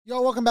Yo,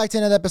 welcome back to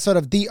another episode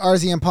of the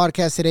RZN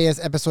Podcast. Today is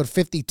episode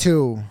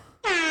 52.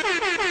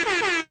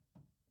 I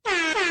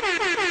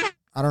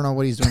don't know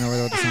what he's doing over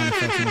there with the sound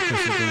effects and what Chris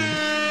is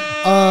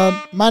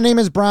doing. My name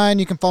is Brian.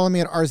 You can follow me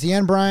at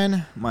RZN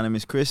Brian. My name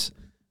is Chris.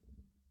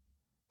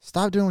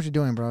 Stop doing what you're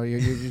doing, bro. You're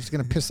just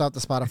going to piss off the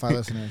Spotify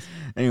listeners.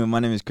 Anyway, my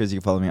name is Chris. You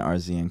can follow me at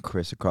RZN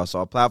Chris across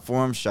all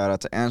platforms. Shout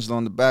out to Angelo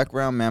in the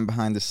background, man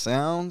behind the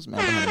sounds,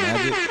 man behind the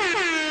magic.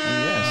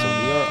 And yeah, so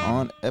we are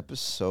on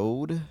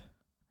episode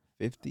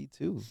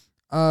 52.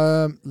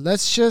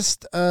 Let's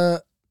just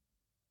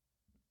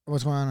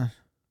what's going on?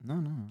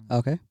 No.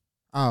 Okay.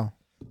 Oh,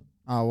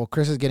 well,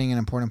 Chris is getting an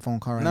important phone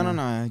call right now.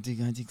 No. I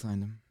declined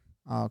him.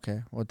 Oh,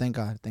 okay. Well, thank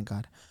God.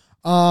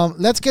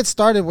 Let's get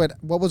started with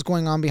what was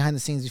going on behind the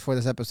scenes before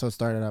this episode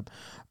started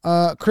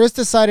up. Chris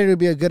decided it would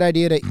be a good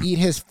idea to eat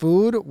his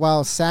food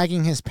while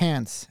sagging his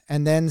pants,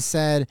 and then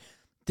said,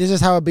 "This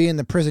is how it'd be in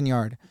the prison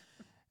yard."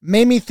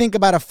 Made me think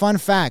about a fun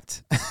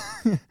fact.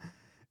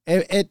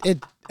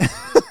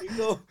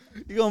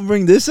 You gonna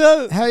bring this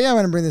up? Hell yeah, I'm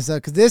gonna bring this up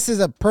because this is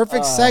a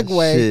perfect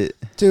segue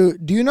to.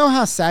 Do you know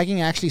how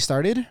sagging actually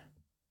started?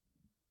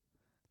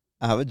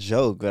 I have a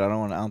joke, but I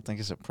don't think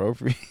it's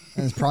appropriate.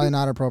 And it's probably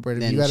not appropriate.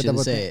 If Then you gotta you shouldn't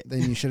double say think, it.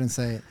 then you shouldn't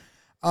say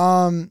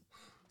it.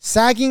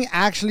 Sagging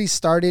actually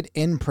started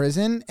in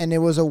prison, and it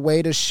was a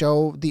way to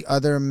show the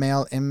other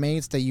male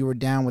inmates that you were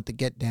down with the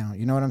get down.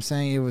 You know what I'm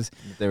saying? It was.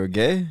 They were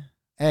gay.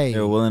 Hey, They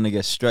were willing to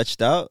get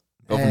stretched out,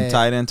 go from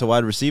tight end to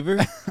wide receiver.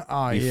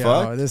 oh You yeah,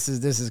 fucked? this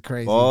is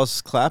crazy.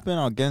 Balls clapping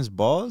against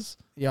balls.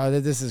 Yo,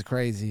 this is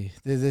crazy.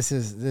 This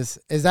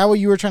is that what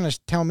you were trying to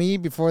tell me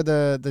before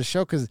the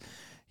show? Because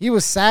he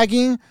was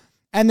sagging,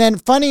 and then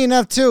funny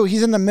enough too,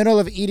 he's in the middle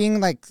of eating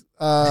like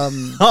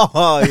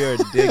Oh, you're a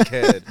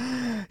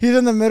dickhead. He's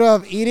in the middle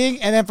of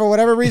eating, and then for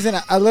whatever reason,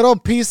 a little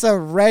piece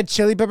of red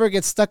chili pepper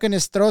gets stuck in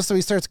his throat, so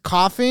he starts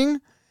coughing,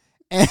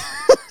 and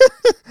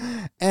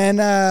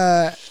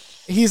and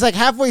he's like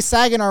halfway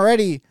sagging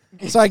already.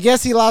 So I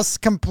guess he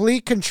lost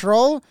complete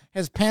control.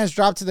 His pants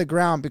dropped to the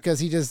ground because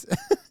he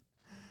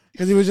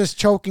was just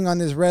choking on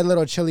this red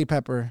little chili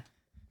pepper.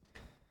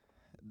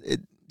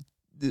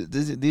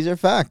 These are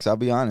facts. I'll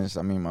be honest.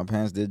 I mean, my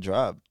pants did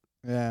drop.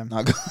 Yeah,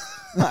 Not gonna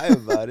lie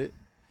about it.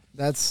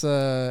 that's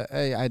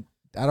hey,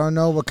 I don't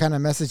know what kind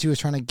of message he was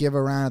trying to give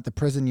around at the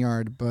prison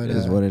yard, but It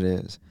is what it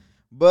is.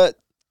 But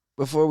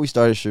before we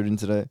started shooting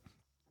today,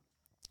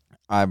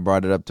 I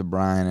brought it up to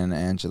Brian and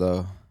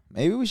Angelo.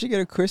 Maybe we should get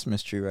a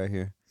Christmas tree right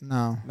here.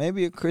 no.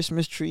 Maybe a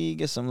Christmas tree,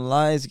 get some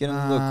lights, get a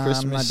little I'm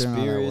Christmas not doing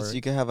all that spirits. work.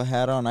 You can have a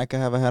hat on. I can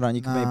have a hat on.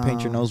 You can maybe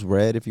paint your No. nose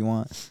red if you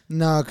want.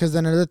 No, because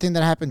then another thing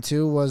that happened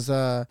too was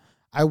I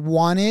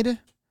wanted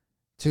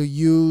to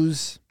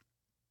use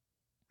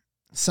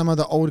some of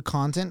the old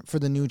content for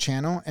the new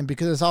channel, and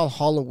because it's all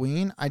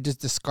Halloween, I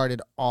just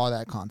discarded all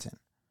that content.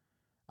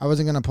 I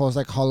wasn't gonna post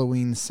like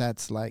Halloween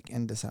sets like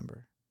in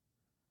December,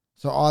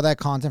 so all that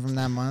content from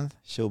that month.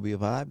 She'll be a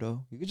vibe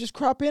though. You could just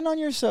crop in on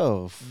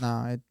yourself.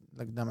 No, it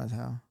looked dumb as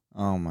hell.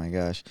 Oh my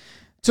gosh.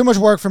 Too much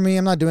work for me.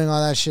 I'm not doing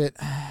all that shit.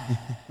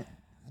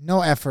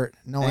 No effort.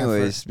 No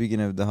Anyways, effort.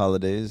 speaking of the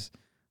holidays,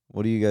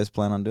 what do you guys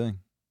plan on doing?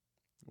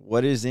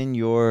 What is in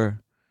your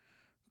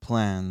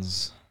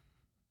plans?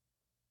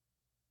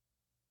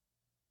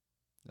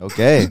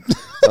 Okay.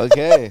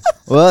 Okay.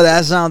 Well,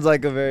 that sounds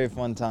like a very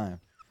fun time.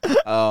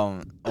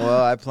 Well,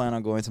 I plan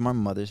on going to my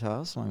mother's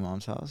house, my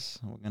mom's house.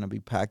 We're going to be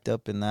packed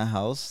up in that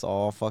house,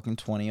 all fucking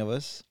 20 of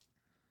us.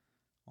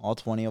 All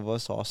 20 of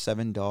us, all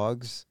 7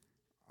 dogs.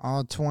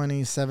 All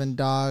 27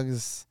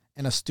 dogs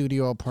in a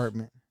studio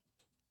apartment.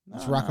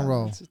 It's rock and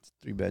roll. It's a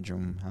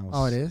 3-bedroom house.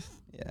 Oh, it is?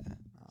 Yeah.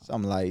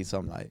 Some light.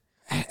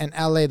 In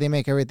LA, they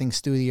make everything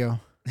studio.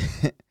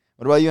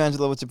 What about you,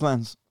 Angela? What's your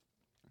plans?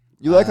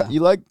 You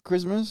like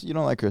Christmas? You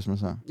don't like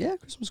Christmas, huh? Yeah,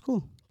 Christmas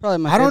cool. Probably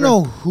my I don't favorite.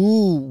 know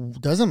who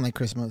doesn't like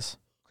Christmas.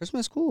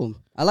 Christmas cool.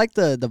 I like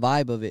the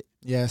vibe of it.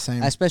 Yeah,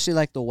 same. I especially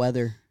like the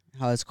weather,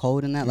 how it's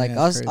cold and that. Yeah, Like it's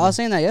I crazy. was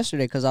saying that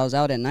yesterday because I was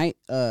out at night.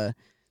 I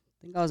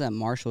think I was at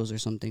Marshall's or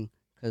something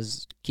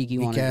because Kiki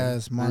wanted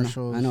Weak-ass to.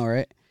 Marshalls. I know,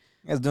 right?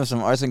 You guys doing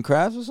some arts and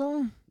crafts or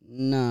something?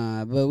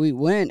 Nah, but we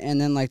went and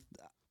then like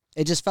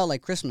it just felt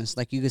like Christmas.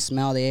 Like you could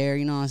smell the air.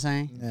 You know what I'm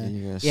saying?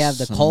 Yeah. You have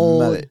the smell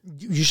cold. it.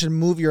 You should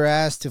move your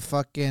ass to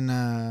fucking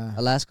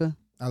Alaska.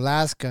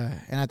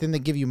 Alaska, and I think they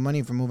give you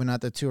money for moving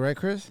out there too, right,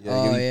 Chris? Yeah,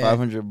 Oh, give you yeah.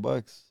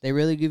 $500. They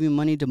really give you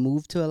money to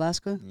move to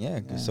Alaska Yeah,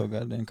 'cause it's so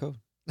goddamn cold.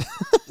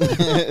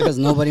 because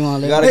nobody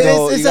want to You live. gotta there.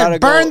 go. It you said, gotta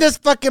burn go. this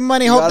fucking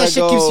money. You Hope that gotta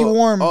shit keeps you go-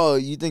 warm. Oh,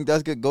 you think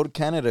that's good? Go to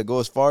Canada. Go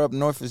as far up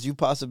north as you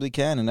possibly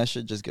can, and that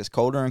shit just gets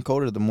colder and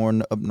colder the more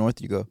up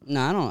north you go. No,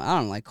 I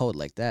don't like cold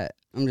like that.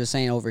 I'm just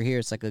saying over here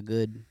it's like a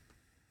good.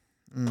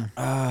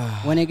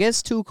 When it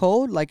gets too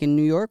cold, like in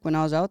New York when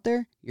I was out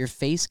there, your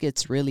face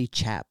gets really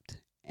chapped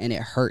and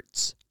it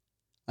hurts.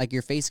 Like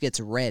your face gets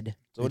red.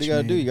 So what do you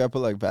gotta do? You gotta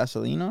put like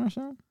Vaseline on or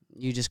something?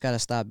 You just gotta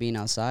stop being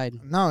outside.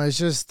 No, it's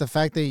just the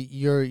fact that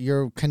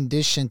you're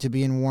conditioned to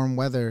be in warm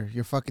weather.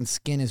 Your fucking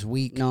skin is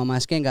weak. No, my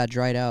skin got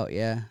dried out.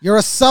 Yeah. You're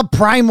a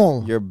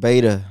subprimal. You're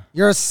beta.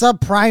 You're a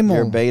subprimal.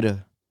 You're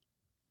beta.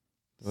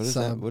 What is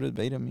that? Sub. What does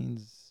beta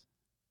means?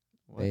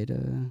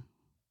 Beta.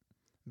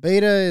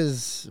 Beta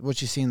is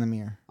what you see in the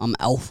mirror. I'm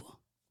alpha.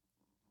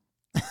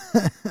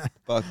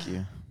 Fuck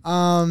you.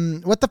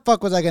 What the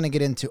fuck was I gonna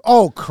get into?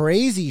 Oh,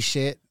 crazy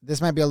shit.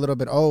 This might be a little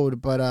bit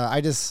old, but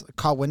I just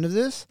caught wind of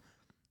this.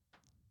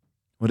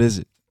 What is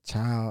it?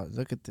 Child,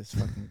 look at this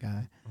fucking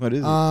guy. What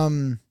is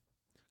it?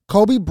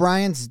 Kobe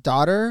Bryant's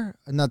daughter,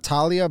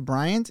 Natalia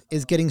Bryant,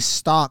 is getting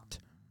stalked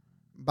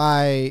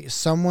by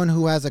someone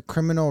who has a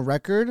criminal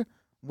record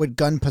with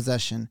gun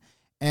possession.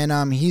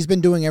 And he's been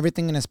doing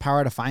everything in his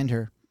power to find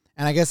her.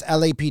 And I guess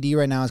LAPD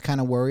right now is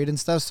kind of worried and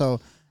stuff. So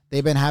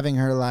they've been having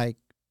her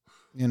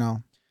they've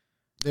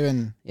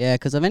been. Yeah,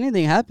 because if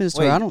anything happens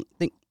to her, I don't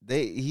think.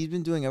 He's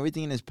been doing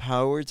everything in his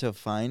power to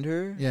find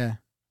her? Yeah.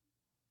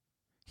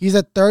 He's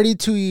a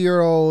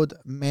 32-year-old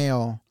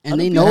male. And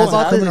they know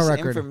about this this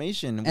record.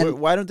 information. And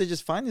Why don't they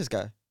just find this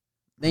guy?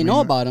 They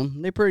know about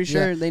him. They're pretty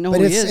sure they know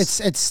but who he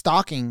is. It's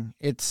stalking.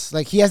 It's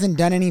like he hasn't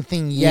done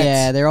anything yet.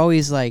 Yeah, they're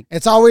always like.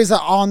 It's always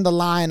on the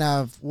line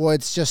of, well,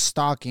 it's just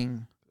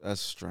stalking. That's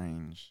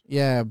strange.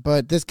 Yeah,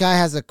 but this guy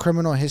has a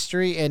criminal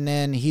history, and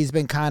then he's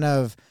been kind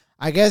of,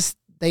 I guess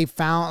they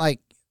found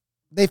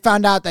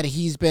out that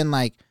he's been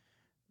like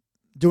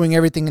doing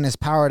everything in his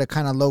power to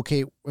kind of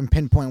locate and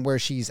pinpoint where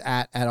she's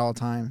at all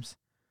times.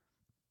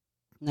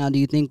 Now, do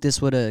you think this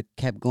would have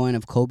kept going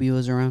if Kobe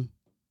was around?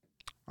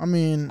 I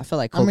mean, I feel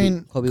like Kobe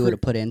would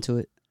have put into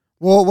it.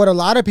 Well, what a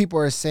lot of people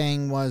are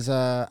saying was,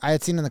 I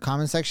had seen in the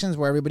comment sections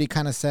where everybody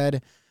kind of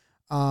said,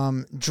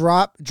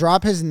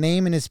 drop his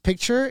name in his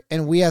picture,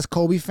 and we as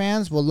Kobe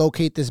fans will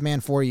locate this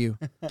man for you.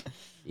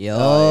 Yup.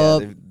 Oh,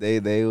 yeah,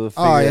 they will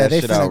figure that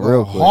they shit out finna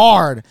real go quick.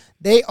 hard.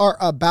 They are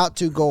about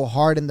to go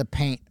hard in the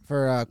paint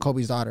for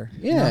Kobe's daughter.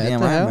 Yeah, Damn,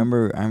 what the I hell?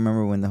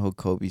 remember when the whole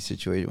Kobe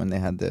situation, when they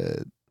had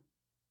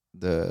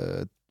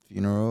the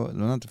funeral,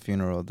 no, not the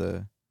funeral,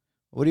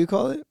 what do you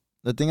call it?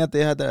 The thing that they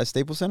had at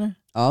Staples Center?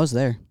 Oh, I was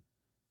there.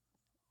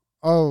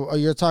 Oh,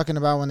 you're talking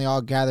about when they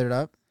all gathered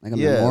up? Like a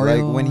Yeah,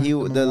 memorial. like when the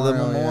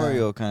memorial,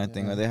 memorial kind of yeah.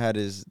 thing,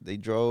 where they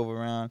drove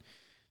around.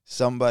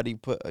 Somebody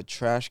put a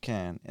trash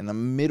can in the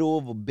middle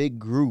of a big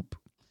group,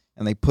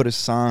 and they put a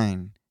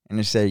sign, and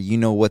it said, "You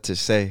know what to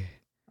say,"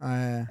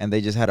 Yeah. and they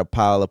just had a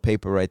pile of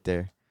paper right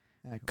there.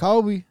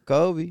 Kobe.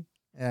 Kobe,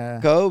 Yeah.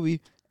 Kobe.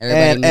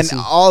 Everybody And missing.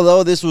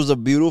 although this was a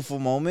beautiful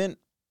moment,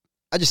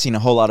 I just seen a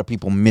whole lot of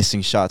people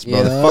missing shots, bro.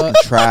 Yeah. They're fucking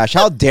trash.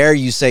 How dare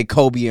you say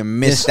Kobe and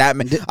miss that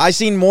man? I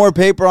seen more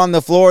paper on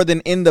the floor than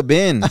in the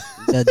bin.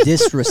 The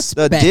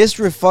disrespect. The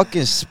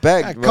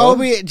disrespect, bro.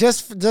 Kobe,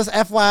 just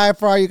FYI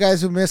for all you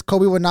guys who missed,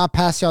 Kobe would not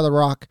pass y'all the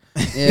rock.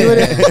 Yeah.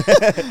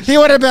 He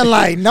would have been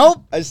like,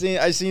 nope. I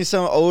seen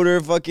some older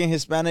fucking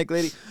Hispanic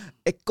lady,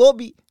 hey,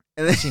 Kobe,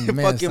 and then she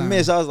missed, fucking huh?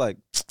 missed. I was like,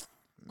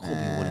 Kobe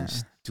Nah.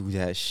 wouldn't do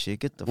that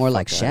shit. Get the More fuck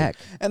like outta here. Shaq.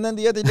 And then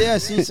the other day I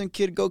seen some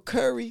kid go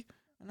Curry,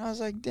 and I was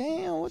like,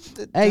 damn, what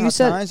the Hey, you how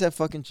said- times have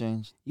fucking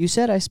changed. You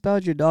said I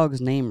spelled your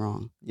dog's name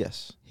wrong.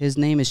 Yes, His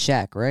name is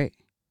Shaq, right?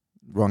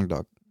 wrong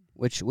dog.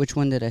 Which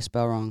one did I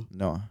spell wrong?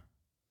 No,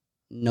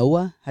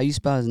 Noah? How you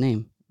spell his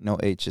name? no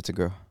H. It's a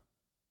girl.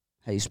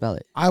 How you spell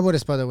it? I would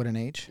have spelled it with an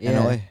H. Yeah.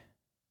 N-O-A.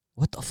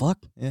 What the fuck?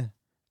 Yeah.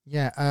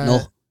 Yeah.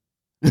 No.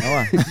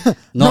 Noah.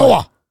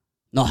 Noah.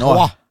 No.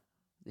 Noah.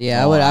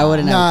 Yeah, I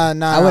wouldn't have.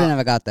 Nah. I wouldn't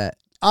have got that.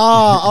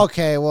 Oh,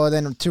 okay. Well,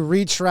 then to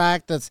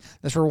retract, let's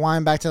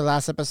rewind back to the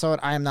last episode.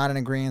 I am not in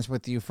agreement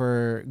with you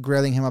for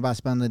grilling him about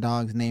spelling the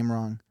dog's name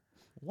wrong.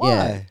 Why?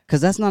 Yeah, because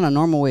that's not a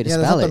normal way to Yeah,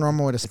 that's spell not it. the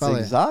normal way to It's spell it.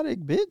 exotic,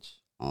 bitch.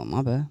 Oh,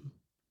 my bad.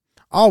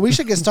 Oh, we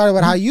should get started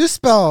with how you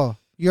spell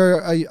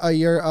your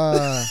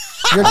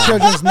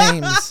children's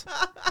names.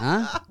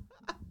 Huh?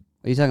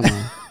 What are you talking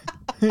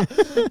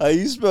about? How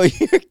you spell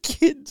your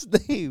kid's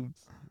name?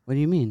 What do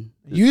you mean?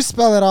 You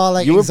spell it all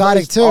like You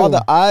exotic replaced too. all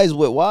the I's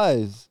with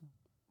Y's.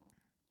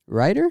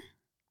 Ryder?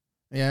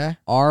 Yeah,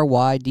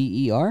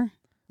 Ryder?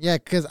 yeah.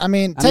 Because I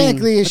mean,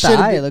 technically, it with the should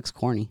I, be. it looks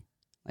corny.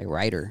 Like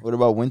Ryder. What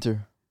about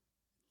winter?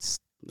 It's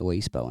the way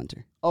you spell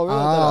winter. Oh, really? I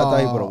thought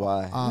he put a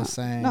Y. I was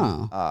saying.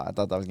 No. I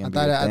thought that was I gonna be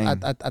thought your I thing.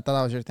 thought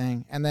that was your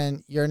thing. And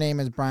then your name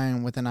is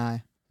Brian with an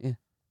I. It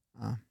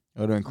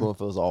would have been cool if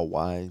it was all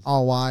Y's.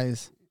 All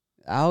wise.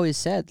 I always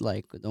said,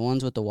 like, the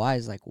ones with the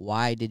Y's, like,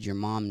 why did your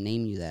mom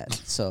name you that?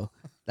 So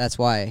that's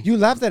why. You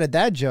laughed at a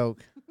dad joke.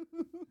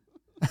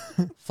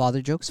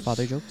 Father jokes.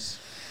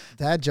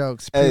 Dad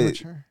jokes. Hey.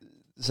 Premature.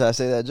 Should I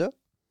say that joke?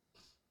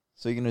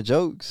 Speaking of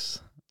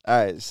jokes. All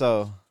right,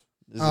 so.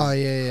 Oh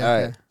yeah. All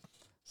Okay. right.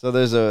 So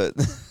there's a.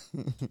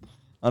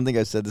 I don't think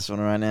I said this one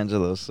around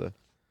Angelo.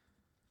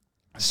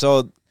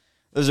 So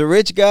there's a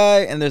rich guy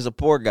and there's a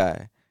poor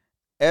guy.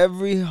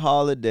 Every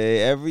holiday,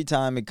 every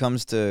time it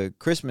comes to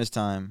Christmas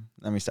time,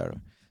 let me start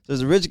over. So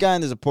there's a rich guy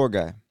and there's a poor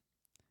guy.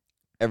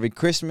 Every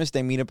Christmas,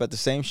 they meet up at the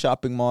same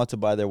shopping mall to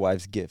buy their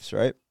wife's gifts,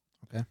 right?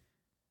 Okay.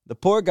 The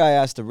poor guy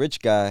asked the rich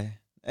guy,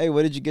 hey,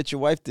 what did you get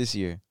your wife this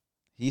year?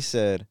 He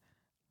said,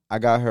 I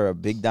got her a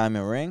big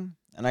diamond ring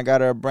and I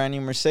got her a brand new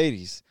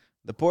Mercedes.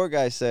 The poor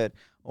guy said,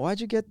 well, why'd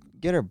you get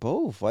her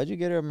both? Why'd you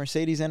get her a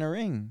Mercedes and a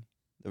ring?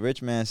 The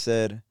rich man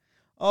said,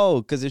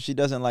 oh, because if she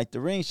doesn't like the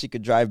ring, she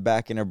could drive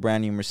back in her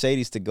brand new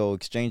Mercedes to go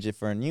exchange it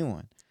for a new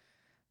one.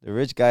 The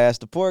rich guy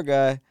asked the poor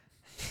guy.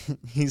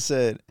 He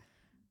said,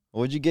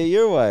 "What'd you get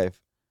your wife?"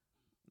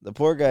 The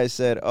poor guy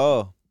said,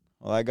 "Oh,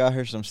 well, I got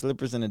her some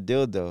slippers and a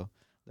dildo."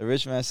 The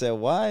rich man said,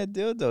 "Why a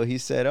dildo?" He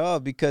said, "Oh,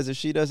 because if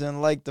she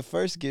doesn't like the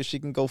first gift, she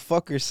can go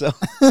fuck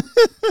herself."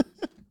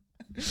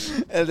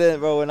 And then,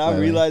 bro, when I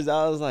realized,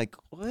 I was like,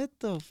 what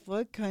the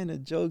fuck kind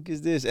of joke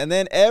is this? And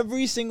then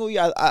every single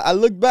year, I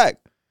look back,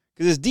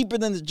 because it's deeper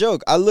than the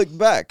joke. I look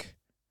back.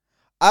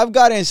 I've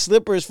gotten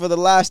slippers for the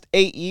last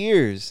 8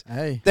 years.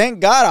 Hey. Thank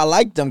God I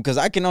liked them, because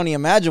I can only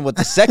imagine what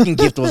the second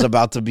gift was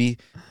about to be.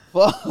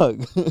 Fuck.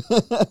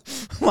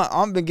 My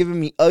aunt been giving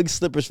me Ugg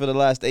slippers for the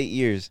last 8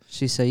 years.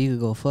 She said you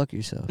could go fuck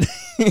yourself.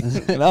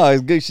 No,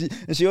 it's good.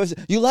 She always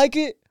said, "You like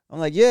it?" I'm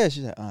like, "Yeah."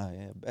 She's like, "Oh,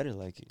 yeah, better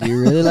like it." Do you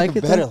really like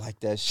it? Better like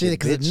that shit,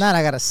 Because if bitch. not,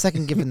 I got a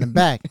second gift in the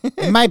back.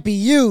 It might be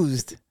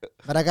used,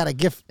 but I got a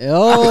gift.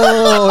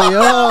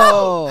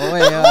 Yo.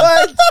 Wait,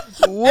 What?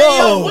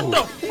 Whoa. What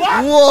the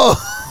fuck? Whoa.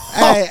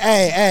 Hey.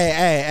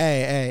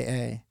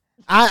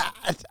 I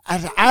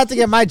have to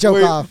get my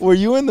joke off. Were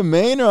you in the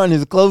main or on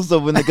his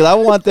close-up? Because I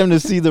want them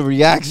to see the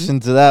reaction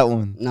to that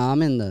one. No,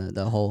 I'm in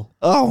the hole.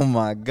 Oh,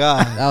 my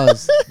God. That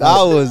was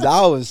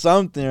That was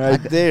something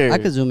right there. I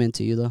could zoom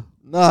into you though.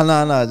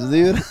 No. Just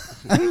leave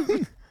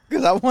it.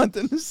 Because I want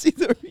them to see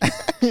the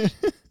reaction.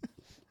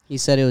 He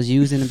said it was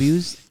used and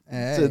abused.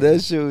 Hey. So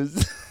that shit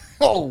was...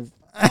 Oh.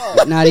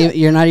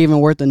 You're not even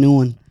worth a new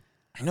one.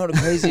 You know the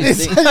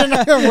craziest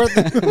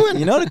thing?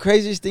 You know the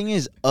craziest thing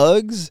is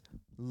Uggs,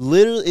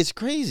 literally, it's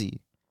crazy.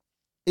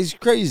 It's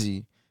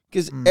crazy.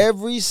 Because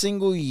every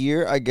single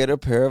year I get a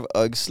pair of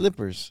Ugg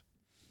slippers.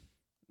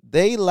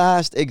 They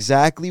last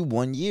exactly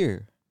 1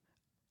 year.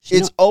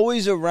 It's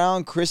always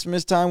around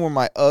Christmas time where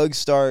my Uggs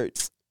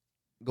start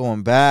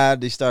going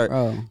bad. They start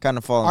kind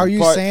of falling apart. Are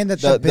you saying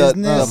that the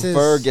business the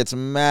fur gets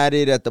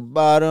matted at the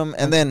bottom,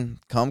 and then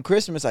come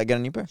Christmas, I get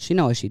a new pair. She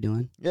know what she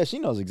doing. Yeah, she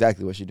knows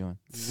exactly what she's doing.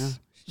 Yeah.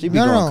 She be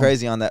going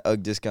crazy on that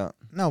Ugg discount.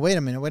 No, wait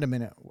a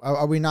minute.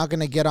 Are we not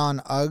going to get on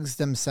Uggs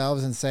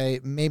themselves and say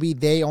maybe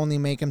they only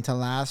make them to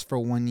last for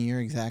 1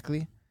 year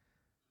exactly?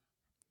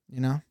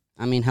 You know?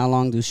 I mean, how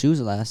long do shoes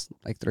last?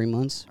 Like 3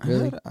 months?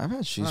 Really? I've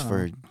had shoes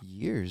for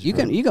years. You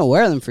can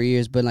wear them for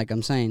years, but like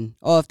I'm saying,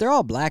 if they're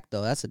all black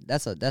though, that's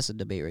a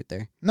debate right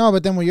there. No,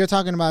 but then what you're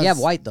talking about, You have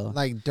white though.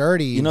 like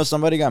dirty. You know,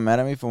 somebody got mad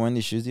at me for wearing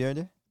these shoes the other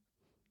day.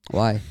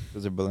 Why?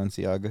 Because they're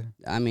Balenciaga.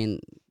 I mean,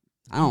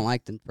 I don't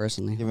like them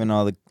personally. Given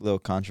all the little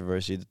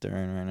controversy that they're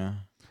in right now.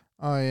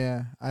 Oh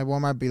yeah, I wore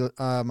my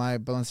my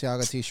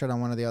Balenciaga t-shirt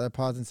on one of the other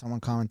pods, and someone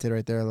commented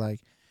right there like,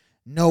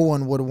 no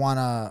one would want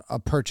to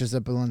purchase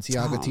a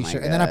Balenciaga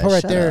t-shirt. And then I put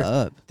right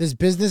there, this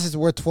business is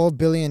worth $12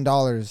 billion.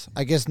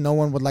 I guess no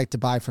one would like to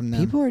buy from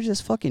them. People are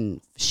just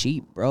fucking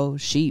sheep, bro.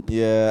 Sheep.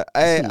 Yeah.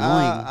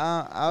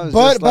 I was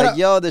just like,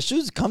 yo, the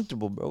shoes are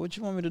comfortable, bro. What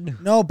you want me to do?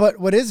 No, but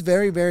what is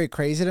very, very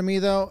crazy to me,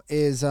 though,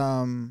 is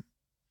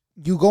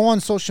you go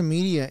on social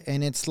media,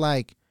 and it's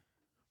like,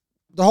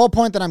 the whole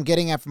point that I'm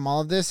getting at from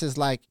all of this is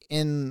like,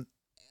 in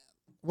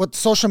what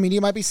social media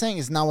might be saying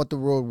is not what the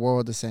real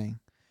world is saying.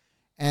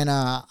 And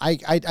I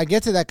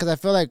get to that because I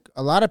feel like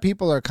a lot of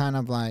people are kind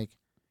of like,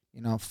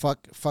 you know,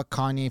 fuck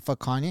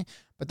Kanye.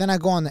 But then I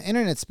go on the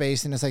internet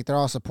space and it's like they're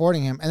all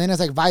supporting him. And then it's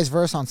like vice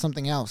versa on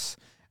something else.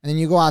 And then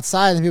you go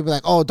outside and people are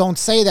like, oh, don't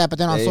say that. But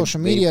then on social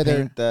media, they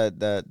paint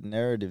that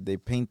narrative. They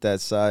paint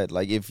that side.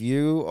 Like if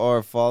you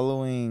are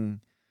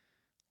following,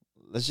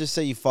 let's just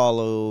say you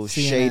follow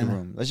CNN. Shade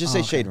Room. Let's just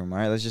say Shade Room, all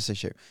right? Let's just say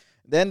Shade Room.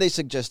 Then they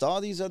suggest all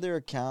these other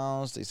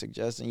accounts. They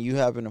suggest, and you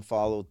happen to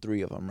follow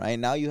 3 of them, right?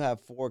 Now you have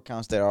 4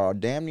 accounts that are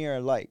damn near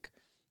alike.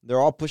 They're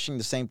all pushing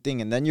the same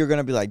thing. And then you're going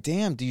to be like,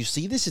 damn, do you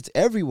see this? It's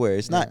everywhere.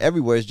 It's not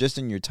everywhere. It's just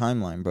in your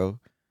timeline, bro.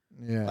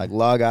 Yeah. Like,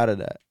 log out of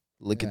that.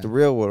 Look at the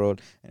real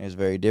world, and it's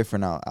very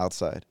different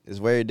outside. It's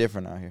very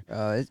different out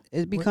here.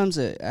 It becomes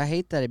I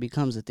hate that it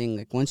becomes a thing.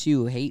 Like, once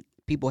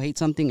people hate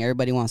something,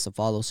 everybody wants to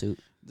follow suit.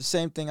 The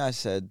same thing I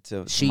said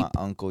to my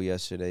uncle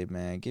yesterday,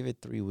 man. Give it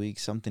 3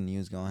 weeks, something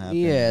new is gonna happen.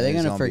 Yeah, they're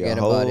gonna forget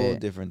about it. A whole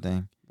different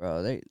thing,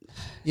 bro.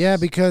 Yeah,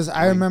 because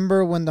I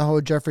remember when the whole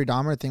Jeffrey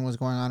Dahmer thing was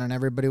going on, and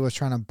everybody was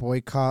trying to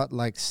boycott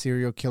like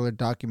serial killer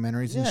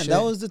documentaries and shit. Yeah,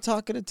 that was the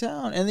talk of the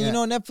town. And then you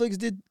know what Netflix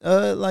did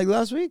like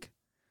last week?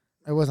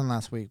 It wasn't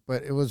last week,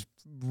 but it was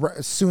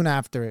soon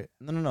after it.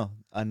 No,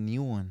 a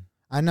new one.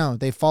 I know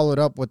they followed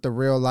up with the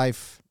real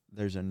life.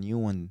 There's a new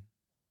one.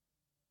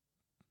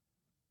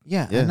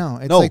 Yeah, I know.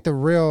 It's like the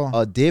real...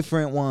 A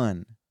different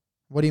one.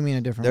 What do you mean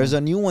a different There's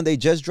one? a new one they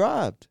just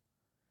dropped.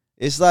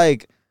 It's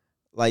like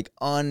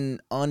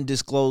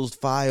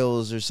undisclosed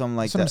files or something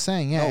like that. That's what I'm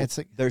saying, yeah. It's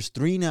like... There's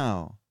 3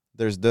 now.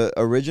 There's the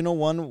original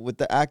one with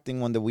the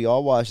acting one that we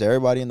all watched.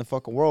 Everybody in the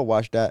fucking world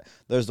watched that.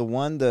 There's the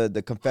one,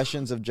 the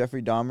Confessions of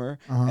Jeffrey Dahmer.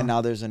 And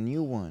now there's a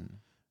new one.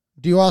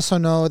 Do you also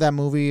know that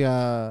movie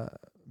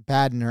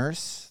Bad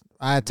Nurse?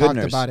 I talked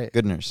about it.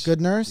 Good Nurse.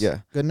 Good Nurse? Yeah.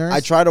 Good Nurse? I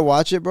tried to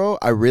watch it, bro.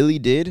 I really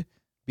did.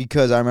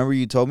 Because I remember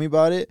you told me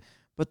about it,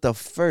 but the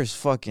first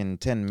fucking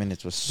 10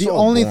 minutes was so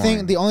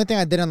boring. The only thing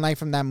I didn't like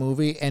from that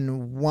movie,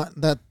 and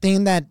the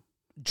thing that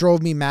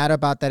drove me mad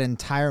about that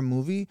entire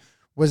movie,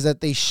 was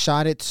that they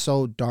shot it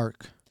so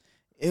dark.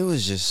 It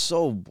was just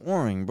so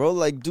boring, bro.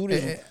 Like, dude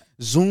is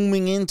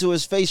zooming into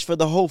his face for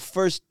the whole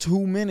first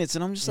 2 minutes,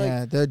 and I'm just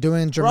like, they're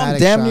doing bro, I'm dramatic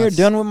damn near shots.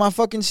 done with my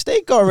fucking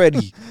steak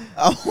already.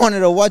 I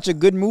wanted to watch a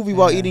good movie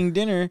while eating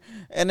dinner,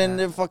 and then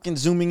they're fucking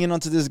zooming in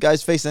onto this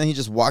guy's face, and then he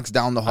just walks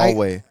down the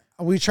hallway.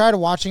 We tried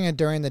watching it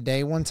during the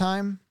day one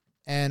time,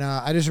 and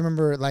I just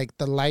remember like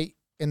the light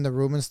in the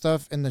room and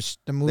stuff, and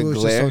the movie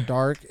was just so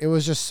dark. It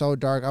was just so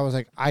dark. I was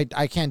like,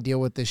 I can't deal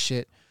with this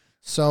shit.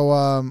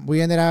 So we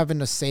ended up having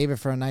to save it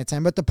for a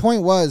nighttime. But the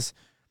point was,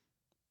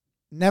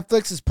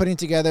 Netflix is putting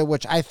together,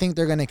 which I think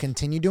they're going to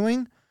continue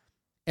doing.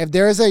 If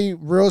there is a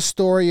real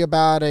story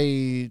about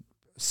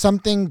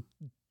something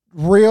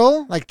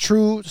real, like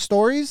true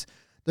stories,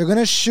 they're going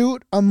to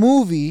shoot a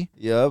movie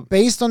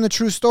based on the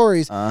true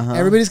stories.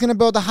 Everybody's going to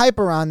build the hype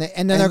around it,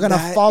 and then they're going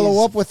to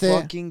follow up with it.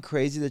 It's fucking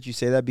crazy that you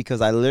say that,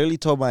 because I literally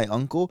told my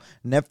uncle,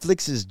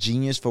 Netflix is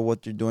genius for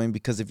what they're doing,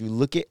 because if you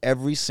look at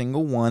every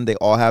single one, they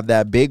all have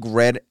that big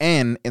red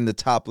N in the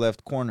top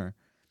left corner.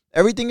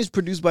 Everything is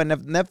produced by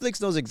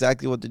Netflix. Knows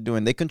exactly what they're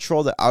doing. They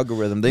control the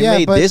algorithm. They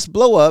made this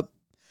blow up.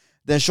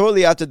 Then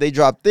shortly after they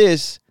dropped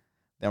this,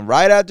 then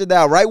right after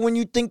that, right when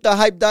you think the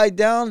hype died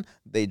down,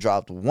 they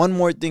dropped one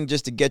more thing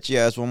just to get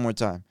your ass one more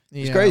time.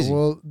 It's crazy.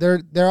 Well,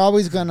 they're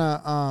always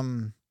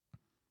gonna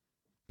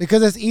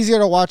because it's easier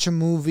to watch a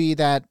movie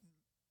that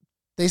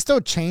they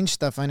still change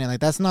stuff in it. Like,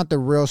 that's not the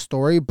real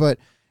story, but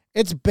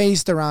it's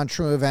based around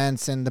true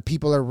events, and the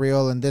people are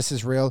real, and this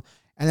is real.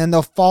 And then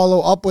they'll follow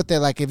up with it.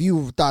 Like, if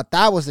you thought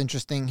that was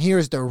interesting,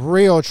 here's the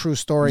real true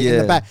story in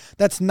the back.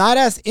 That's not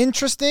as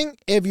interesting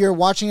if you're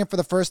watching it for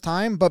the first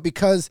time, but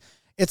because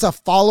it's a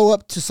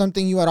follow-up to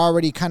something you had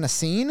already kind of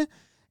seen,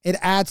 it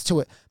adds to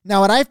it.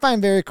 Now, what I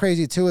find very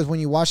crazy, too, is when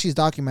you watch these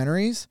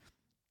documentaries,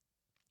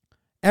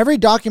 every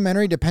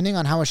documentary, depending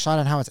on how it's shot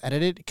and how it's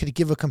edited, could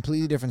give a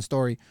completely different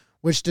story,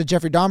 which the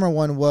Jeffrey Dahmer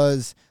one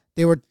was,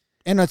 they were,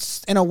 in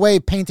a way,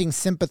 painting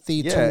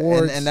sympathy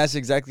towards... And that's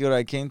exactly what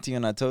I came to you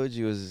and I told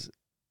you was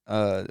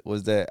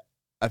that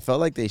I felt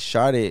like they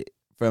shot it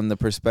from the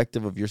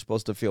perspective of you're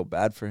supposed to feel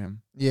bad for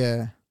him.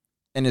 Yeah.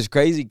 And it's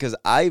crazy because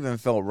I even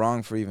felt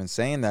wrong for even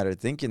saying that or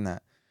thinking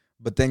that.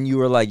 But then you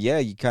were like, yeah,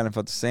 you kind of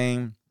felt the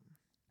same.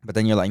 But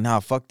then you're like, nah,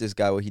 fuck this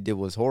guy. What he did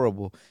was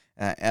horrible.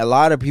 And a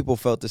lot of people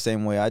felt the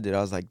same way I did.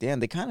 I was like, damn,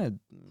 they kind of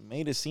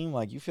made it seem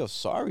like you feel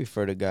sorry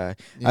for the guy.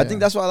 Yeah. I think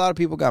that's why a lot of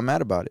people got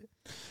mad about it.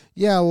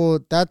 Yeah, well,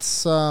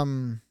 that's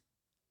because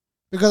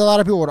a lot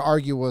of people would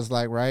argue was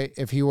like, right,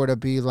 if he were to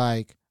be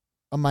like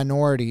a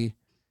minority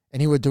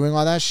and he were doing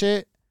all that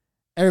shit,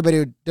 everybody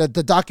would,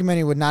 the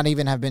documentary would not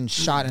even have been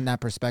shot in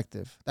that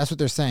perspective. That's what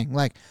they're saying.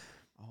 Like,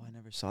 oh, I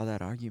never saw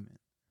that argument.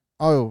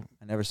 Oh,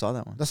 I never saw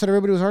that one. That's what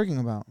everybody was arguing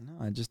about. No,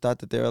 I just thought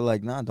that they were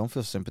like, nah, don't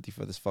feel sympathy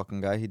for this fucking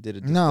guy. He did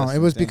it. No, it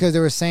was because they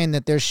were saying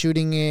that they're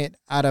shooting it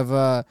out of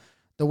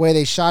the way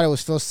they shot it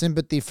was feel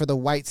sympathy for the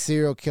white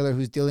serial killer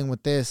who's dealing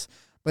with this.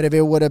 But if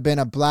it would have been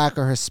a black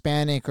or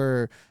Hispanic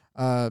or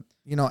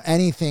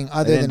anything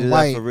other than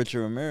white, that for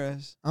Richard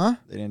Ramirez. Huh?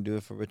 They didn't do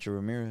it for Richard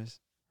Ramirez.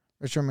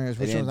 Richard Ramirez.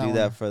 They didn't do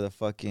that for the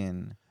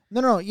fucking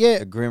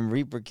the Grim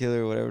Reaper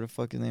killer, whatever the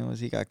fuck his name was.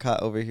 He got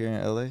caught over here in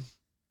L.A.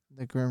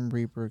 The Grim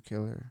Reaper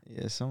killer.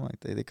 Yeah, something like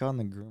that. They call him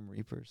the Grim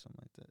Reaper or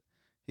something like that.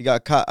 He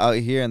got caught out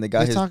here, and they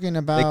got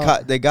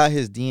they got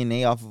his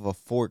DNA off of a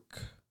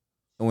fork.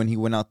 And when he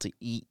went out to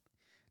eat,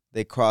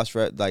 they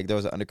like there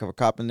was an undercover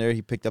cop in there.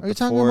 He picked up the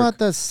fork. Are you talking about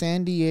the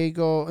San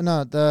Diego?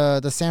 No,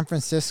 the San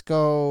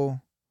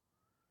Francisco.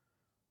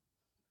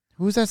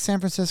 Who's that San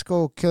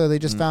Francisco killer they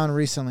just found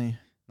recently?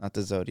 Not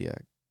the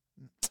Zodiac.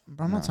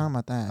 But I'm not talking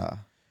about that.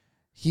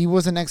 He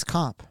was an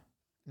ex-cop.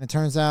 And it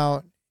turns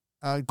out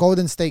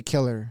Golden State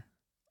Killer.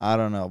 I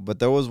don't know. But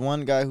there was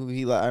one guy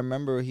who I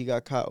remember he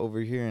got caught over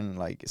here in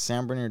like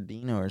San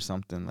Bernardino or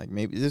something. Like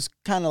maybe this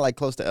kind of like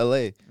close to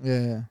LA.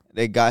 Yeah.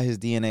 They got his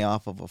DNA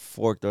off of a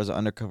fork. There was an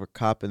undercover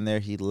cop in there.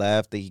 He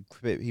left. He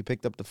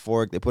picked up the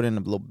fork. They put it in a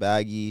little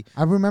baggie.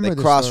 I remember this.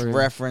 They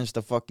cross-referenced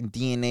the fucking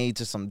DNA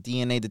to some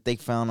DNA that they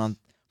found on a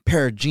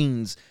pair of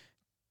jeans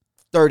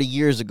 30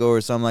 years ago or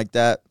something like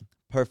that.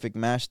 Perfect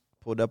match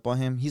pulled up on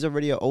him. He's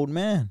already an old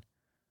man.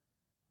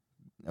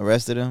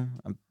 Arrested him.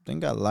 I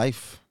think got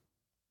life.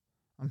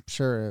 I'm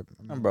sure.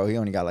 Bro, he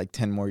only got like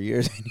 10 more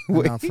years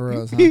anyway. No, for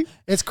real.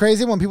 It's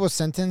crazy when people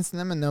sentence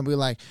them and they'll be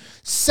like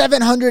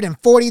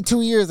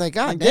 742 years. Like,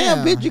 God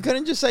damn, bitch, you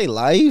couldn't just say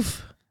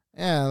life.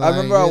 Yeah. I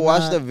remember I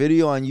watched a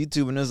video on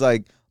YouTube and it was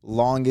like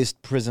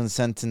longest prison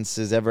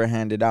sentences ever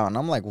handed out. And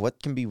I'm like,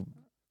 what can be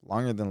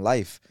longer than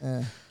life?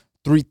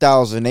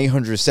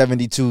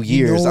 3,872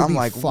 years. I'm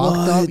like,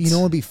 what? You know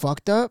what would be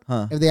fucked up?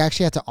 Huh? If they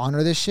actually had to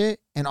honor this shit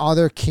and all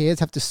their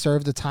kids have to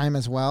serve the time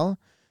as well.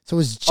 So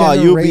it's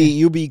generated.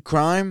 You be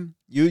crime.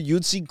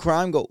 You'd see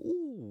crime go,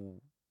 ooh,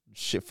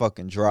 shit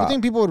fucking drop. I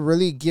think people would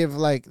really give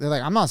like, they're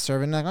like, I'm not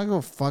serving. Like, I go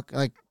fuck.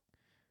 Like,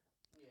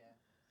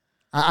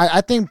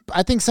 I think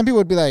some people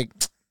would be like.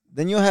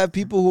 Then you'll have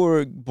people who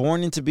are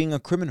born into being a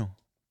criminal.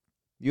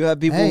 You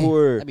have people who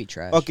are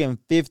fucking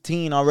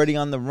 15 already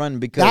on the run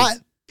because.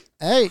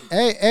 Hey.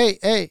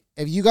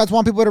 If you guys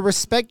want people to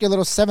respect your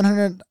little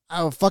 700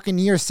 fucking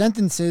year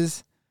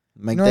sentences.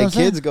 Make know what their I'm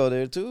saying? kids go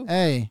there too.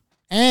 Hey.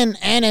 And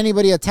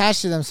anybody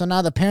attached to them. So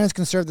now the parents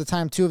can serve the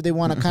time too if they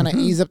want to kind of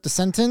ease up the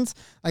sentence.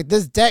 Like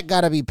this debt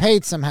got to be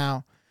paid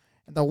somehow.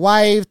 The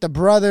wife, the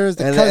brothers,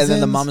 the cousins. And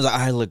then the mom is like, all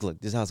right, look,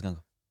 this is how it's going to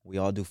go. We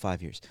all do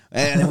 5 years.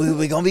 And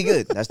we going to be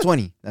good. That's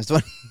 20. That's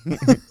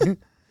 20.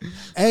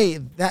 Hey,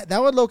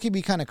 that would low-key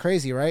be kind of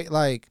crazy, right?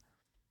 Like,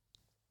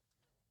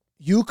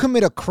 you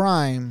commit a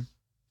crime,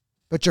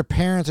 but your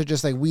parents are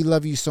just like, we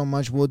love you so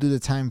much, we'll do the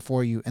time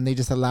for you. And they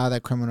just allow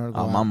that criminal to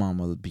go My out. mom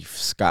will be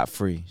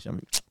scot-free. She'll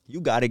be,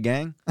 you got it,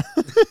 gang.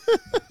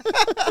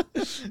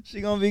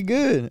 She going to be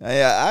good. I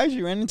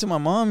actually ran into my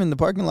mom in the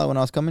parking lot when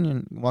I was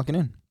walking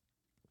in.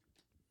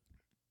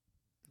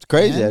 It's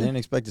crazy. And? I didn't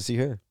expect to see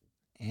her.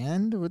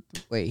 And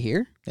Wait,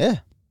 here? Yeah.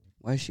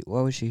 Why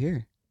was she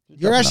here?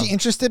 you're actually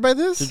interested by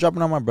this? She's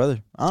dropping on my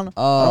brother. I don't know.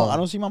 Oh. I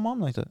don't see my mom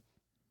like that.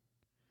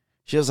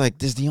 She was like,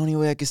 this is the only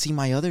way I can see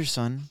my other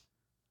son.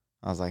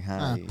 I was like,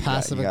 huh?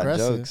 Passive you got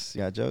aggressive. jokes.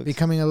 You got jokes.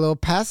 Becoming a little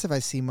passive, I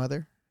see,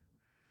 mother.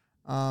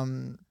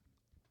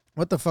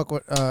 What the fuck?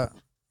 What?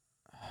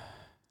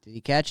 Did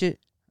he catch it?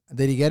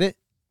 Did he get it?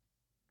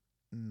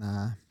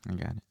 Nah. I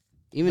got it.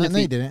 Even if no,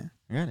 he he didn't.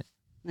 I got it.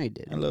 No, he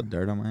did. A little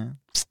dirt on my hand.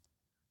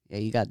 Yeah,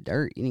 you got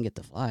dirt. You didn't get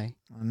the fly.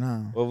 Oh,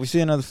 no. Well, if we see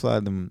another fly,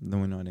 then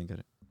we know I didn't get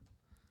it.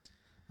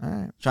 All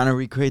right. Trying to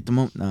recreate the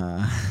moment.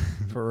 Nah.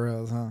 For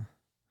reals, huh?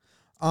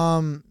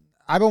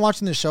 I've been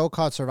watching this show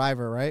called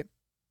Survivor, right?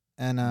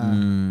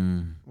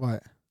 And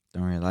what?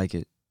 Don't really like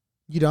it.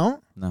 You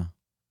don't? No.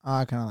 Oh,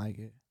 I kind of like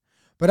it.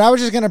 But I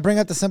was just gonna bring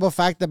up the simple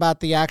fact about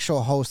the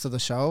actual host of the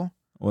show.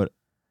 What?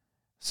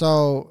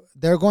 So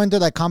they're going through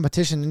that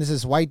competition, and this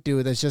is white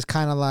dude that's just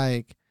kind of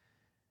like,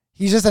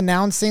 he's just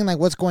announcing like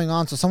what's going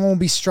on. So someone will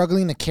be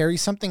struggling to carry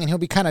something, and he'll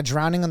be kind of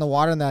drowning in the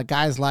water, and the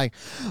guy's like,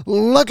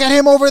 "Look at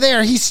him over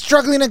there. He's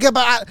struggling to get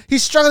out.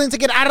 He's struggling to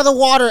get out of the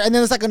water." And then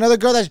there's like another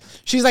girl that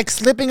she's like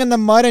slipping in the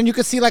mud, and you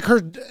can see like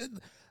her.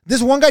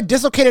 This one guy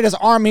dislocated his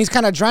arm, and he's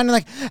kind of drowning,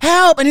 like,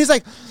 "Help!" And he's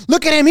like,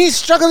 "Look at him. He's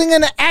struggling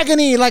in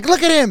agony. Like,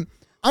 look at him."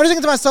 I'm just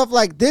thinking to myself,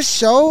 like, this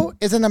show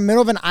is in the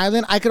middle of an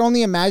island. I could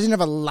only imagine if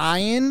a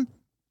lion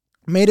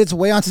made its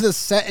way onto the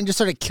set and just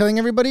started killing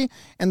everybody,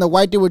 and the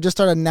white dude would just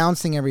start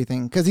announcing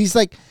everything, because he's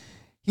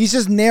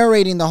just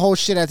narrating the whole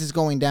shit as it's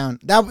going down.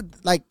 That would,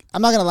 like,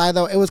 I'm not gonna lie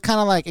though, it was kind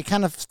of like, it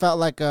kind of felt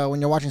like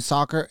when you're watching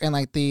soccer and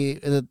like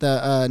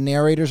the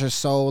narrators are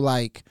so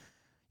like,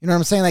 you know what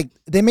I'm saying? Like,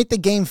 they make the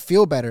game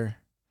feel better.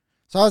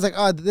 So I was like,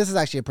 oh, this is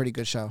actually a pretty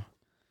good show.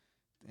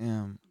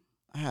 Damn.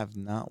 I have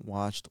not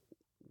watched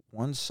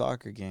one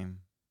soccer game.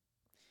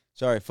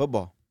 Sorry,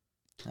 football.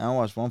 I haven't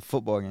watched one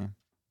football game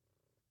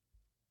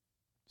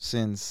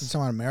since You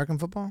talking about American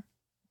football?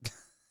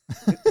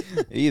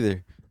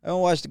 either. I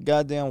haven't watched the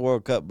goddamn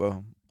World Cup,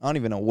 bro. I don't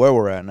even know where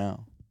we're at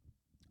now.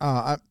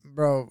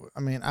 Bro, I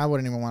mean, I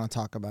wouldn't even want to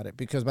talk about it,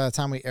 because by the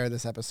time we air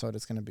this episode,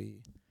 it's gonna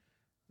be,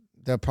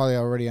 they'll probably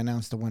already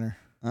announce the winner.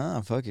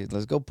 Fuck it.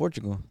 Let's go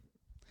Portugal.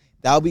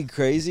 That would be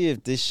crazy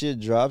if this shit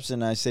drops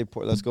and I say,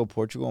 let's go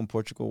Portugal, and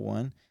Portugal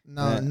won.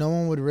 No, no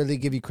one would really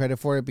give you credit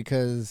for it,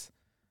 because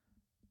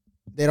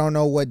they don't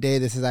know what day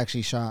this is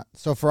actually shot.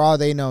 So for all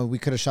they know, we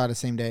could have shot the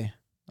same day.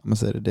 I'm going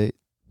to say the date.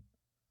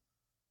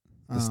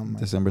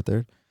 December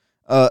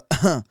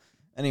 3rd.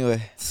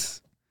 Anyway,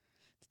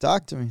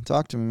 talk to me,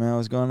 man.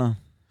 What's going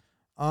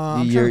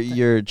on?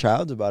 Your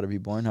child's about to be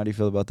born. How do you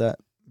feel about that?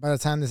 By the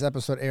time this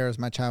episode airs,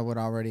 my child would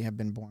already have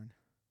been born.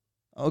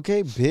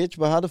 Okay, bitch,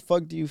 but how the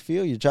fuck do you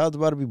feel? Your child's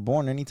about to be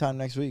born anytime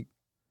next week.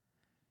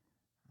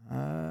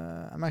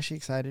 I'm actually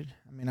excited.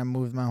 I mean, I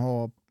moved my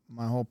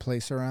whole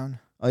place around.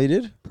 Oh, you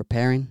did?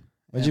 Preparing.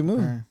 Where'd you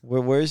move?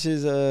 Where's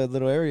his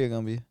little area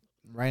gonna be?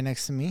 Right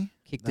next to me.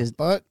 Kicked his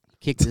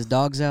his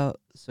dogs out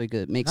so he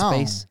could make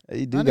space.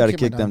 You do gotta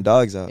kick them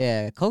dogs out.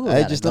 Yeah, Coco.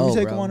 Hey, gotta just go, let me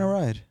take bro. him on a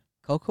ride.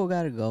 Coco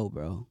gotta go,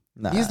 bro.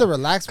 Nah. He's the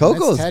relaxed one.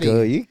 Coco's It's Teddy.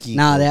 good. You keep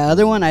Nah, that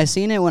other one, I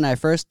seen it when I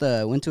first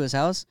went to his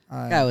house. All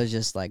right. Guy was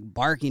just like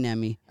barking at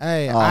me.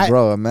 Hey,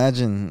 bro,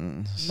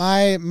 imagine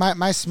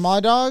my small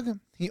dog.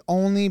 He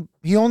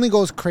only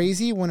goes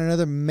crazy when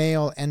another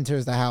male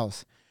enters the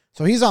house.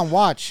 So he's on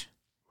watch.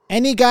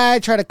 Any guy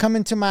try to come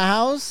into my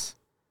house,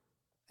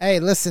 hey,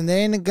 listen, there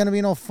ain't gonna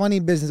be no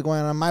funny business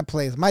going on in my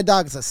place. My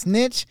dog is a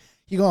snitch.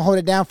 He gonna hold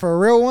it down for a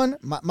real one.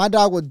 My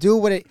dog will do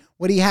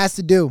what he has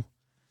to do.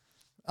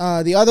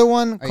 The other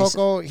one,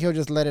 Coco, he'll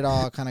just let it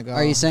all kind of go.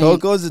 Are you saying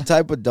Coco's the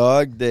type of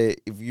dog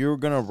that if you're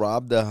gonna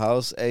rob the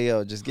house, hey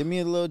yo, just give me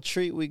a little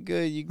treat, we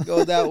good. You can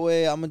go that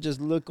way. I'm gonna just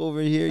look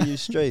over here, you're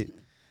straight.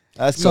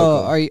 That's so?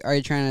 Coco. Are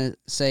you trying to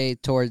say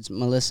towards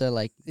Melissa,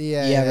 like,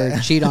 Yeah, you ever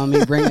cheat on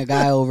me, bring a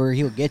guy over,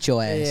 he'll get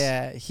your ass?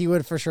 Yeah, he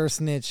would for sure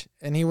snitch,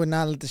 and he would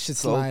not let the shit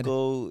slide.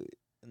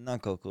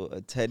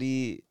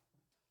 Teddy,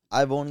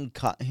 I've only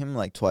caught him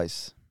like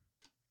twice.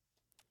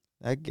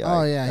 That guy.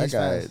 Oh, yeah, he's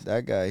fast.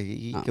 That guy.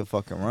 He could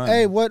fucking run.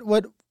 Hey,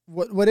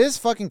 what is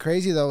fucking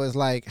crazy though is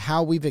like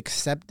how we've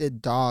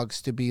accepted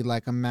dogs to be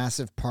like a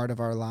massive part of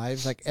our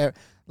lives.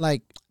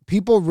 Like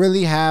people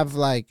really have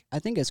like. I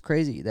think it's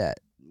crazy that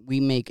we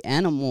make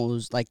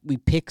animals, like we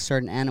pick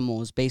certain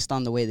animals based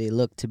on the way they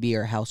look to be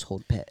our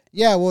household pet.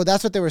 Yeah, well,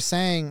 that's what they were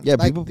saying. Yeah,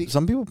 like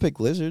some people pick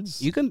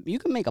lizards. You can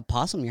make a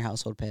possum your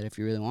household pet if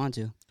you really want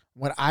to.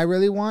 What I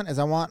really want is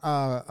I want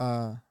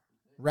a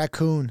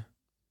raccoon.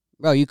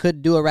 Bro, you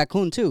could do a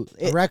raccoon too.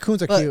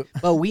 Raccoons are cute.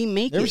 But we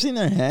make You ever it. seen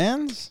their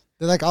hands?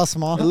 They're like all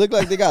small. They look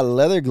like they got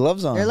leather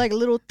gloves on. They're like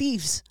little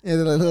thieves. Yeah,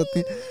 they're like little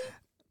thing.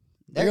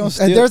 They're gonna And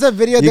steal- there's a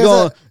video.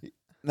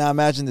 Now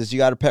imagine this: you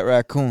got a pet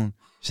raccoon.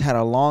 Just had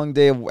a long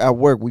day at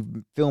work. We've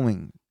been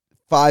filming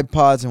 5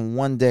 pods in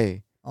one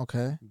day.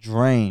 Okay.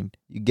 Drained.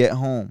 You get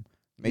home,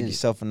 make Yeah.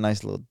 yourself a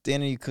nice little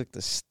dinner. You cook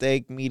the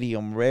steak,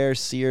 medium rare,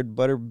 seared,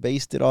 butter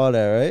basted, all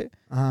that, right?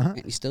 Uh-huh.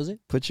 And he steals it.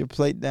 Put your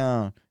plate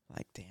down.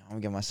 Like, damn, I'm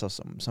gonna get myself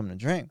something to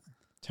drink.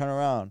 Turn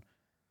around,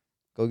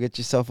 go get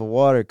yourself a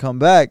water. Come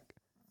back,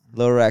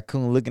 little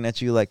raccoon looking at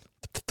you like.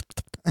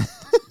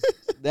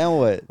 Then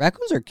what?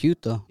 Raccoons are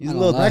cute though. He's I a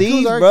don't little lie.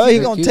 thief, are bro. cute. He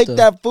They're gonna cute, take though.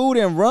 that food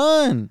and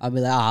run. I'll be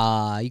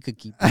like, you could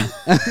keep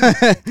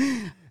that.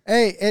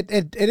 Hey,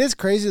 it is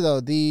crazy though.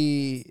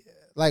 The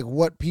like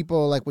what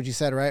people like what you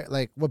said, right?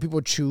 Like what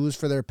people choose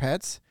for their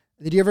pets.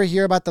 Did you ever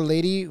hear about the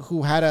lady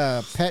who had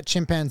a pet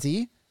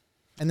chimpanzee?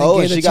 And Oh,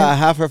 gave and the she got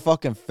half her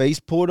fucking face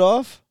pulled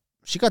off.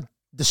 she got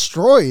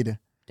destroyed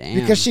Damn.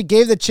 because she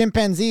gave the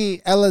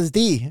chimpanzee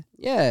LSD.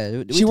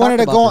 Yeah. She wanted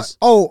to go on.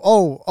 Oh.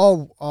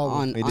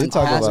 On, We on did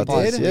talk past about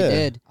pods. this, We yeah.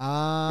 did.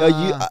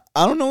 I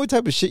don't know what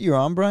type of shit you're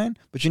on, Brian,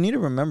 but you need to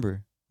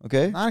remember,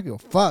 okay? I don't give a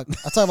fuck.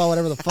 I'll talk about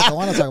whatever the fuck I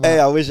want to talk about. Hey,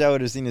 I wish I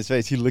would have seen his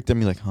face. He looked at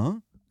me like, huh?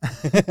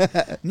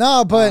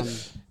 No, but Um,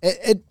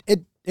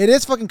 it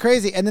is fucking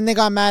crazy. And then they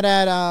got mad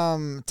at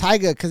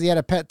Tyga because he had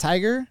a pet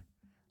tiger.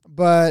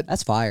 But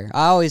That's fire.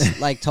 I always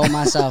like told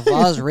myself if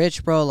I was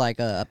rich, bro, like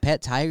a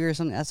pet tiger or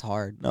something. That's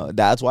hard. No,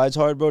 that's why it's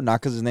hard, bro. Not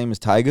because his name is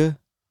Tyga,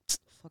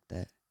 Fuck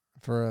that.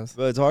 for us,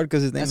 but it's hard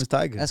because his name is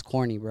Tyga. That's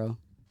corny, bro.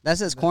 That's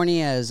as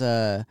corny as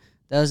there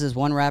was this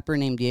one rapper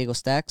named Diego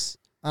Stacks.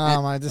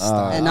 oh my, this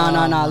Uh, And no. oh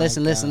my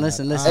Listen.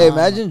 God. Hey,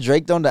 imagine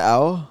Drake on the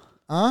owl.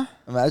 Huh?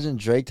 Imagine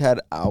Drake had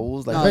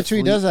owls. Like I bet you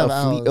he does have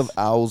a fleet owls. of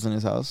owls in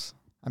his house.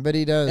 I bet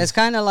he does. It's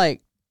kind of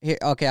like here.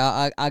 Okay,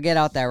 I'll get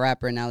out that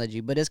rapper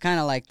analogy, but it's kind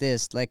of like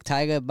this. Like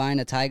Tyga buying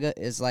a Tyga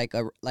is like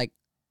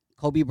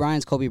Kobe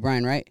Bryant's Kobe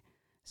Bryant, right?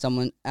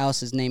 Someone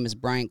else's name is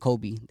Brian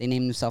Kobe. They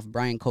named themselves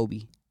Brian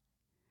Kobe,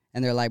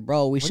 and they're like,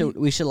 bro, we should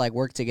like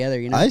work together.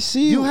 You know? I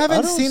see. You I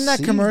haven't don't seen that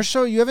see-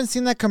 commercial? You haven't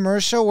seen that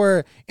commercial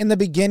where in the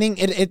beginning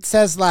it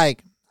says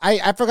like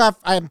I forgot.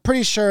 I'm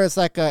pretty sure it's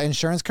like an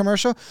insurance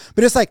commercial,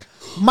 but it's like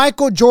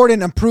Michael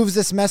Jordan approves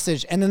this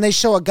message, and then they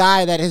show a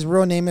guy that his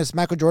real name is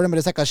Michael Jordan, but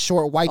it's like a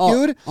short white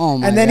dude. Oh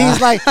my and then God.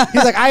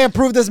 he's like, I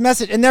approve this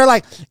message, and they're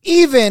like,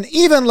 even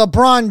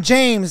LeBron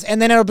James,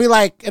 and then it'll be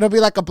like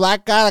a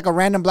black guy, like a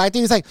random black dude.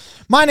 He's like,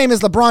 my name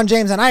is LeBron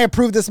James, and I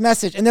approve this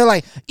message, and they're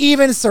like,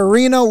 even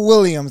Serena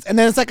Williams, and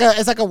then it's like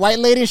a white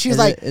lady, and she's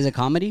is it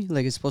comedy?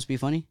 Like it's supposed to be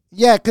funny?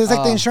 yeah, because it's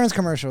like the Oh. insurance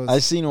commercials. I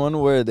seen one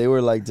where they were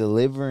like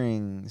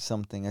delivering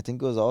something. I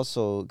think it was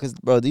also because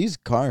bro, these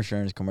car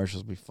insurance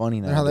commercials be funny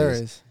now. They're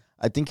hilarious.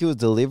 I think he was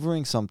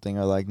delivering something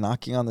or like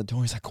knocking on the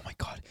door. He's like, "Oh my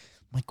god,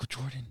 Michael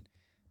Jordan!"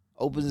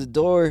 Opens the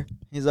door.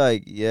 He's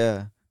like,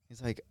 "Yeah."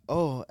 He's like,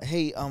 "Oh,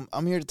 hey,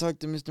 I'm here to talk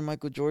to Mr.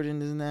 Michael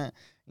Jordan. Isn't that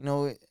you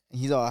know?"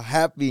 He's all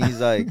happy. He's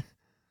like,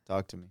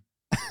 "Talk to me."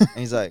 And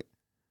he's like,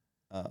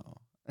 "Oh."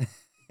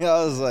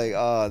 I was like,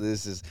 "Oh,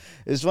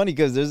 it's funny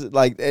because there's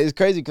like it's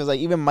crazy because like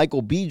even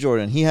Michael B.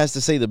 Jordan, he has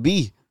to say the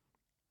B,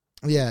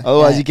 Yeah,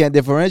 otherwise Yeah. you can't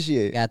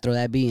differentiate." Gotta throw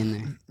that B in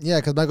there. yeah,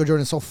 because Michael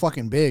Jordan's so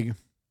fucking big.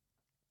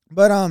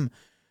 But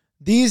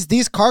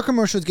these car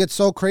commercials get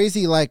so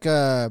crazy. Like,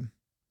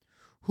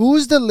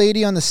 who's the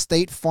lady on the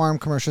State Farm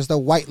commercials? The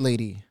white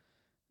lady,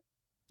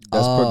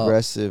 That's Oh.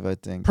 progressive, I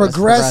think.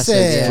 Progressive.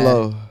 yeah.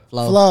 Flo.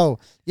 Flo.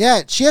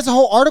 Yeah, she has a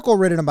whole article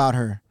written about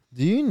her.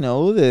 Do you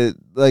know that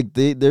like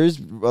there's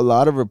a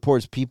lot of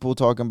reports, people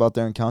talking about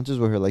their encounters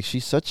with her, like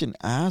she's such an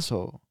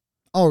asshole.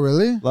 Oh,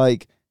 really?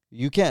 Like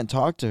you can't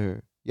talk to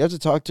her. You have to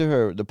talk to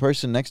her, the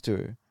person next to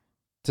her,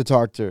 to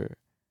talk to her.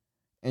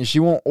 And she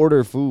won't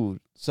order food.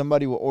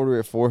 Somebody will order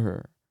it for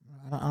her.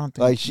 I don't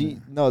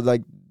think Like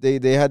like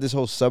they had this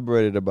whole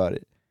subreddit about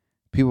it.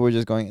 People were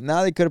just going.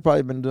 Now they could have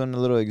probably been doing a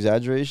little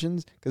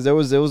exaggerations because there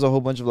was a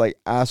whole bunch of like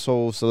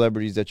asshole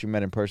celebrities that you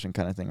met in person,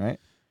 kind of thing, right?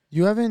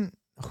 You haven't.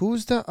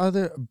 Who's the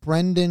other?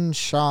 Brendan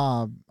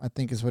Schaub, I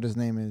think is what his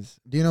name is.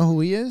 Do you know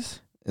who he is?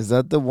 Is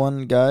that the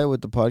one guy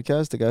with the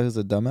podcast? The guy who's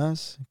a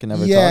dumbass can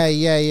never Yeah.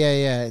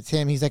 talk. It's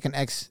him. He's like an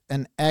ex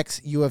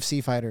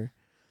UFC fighter.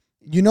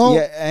 You know?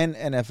 Yeah, and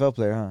NFL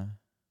player, huh?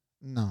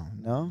 No.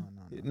 No?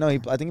 No, I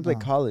think he played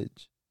No.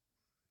 college.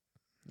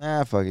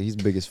 Nah, fuck it. He's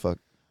big as fuck.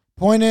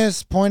 Point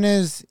is,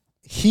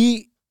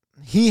 he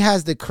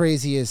has the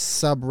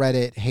craziest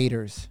subreddit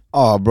haters.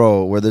 Oh,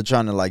 bro, where they're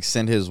trying to like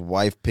send his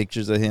wife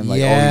pictures of him,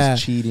 like, oh, Yeah.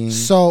 he's cheating.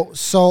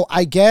 So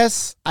I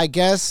guess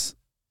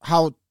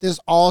how this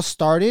all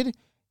started,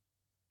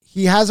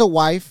 he has a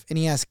wife and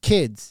he has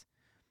kids.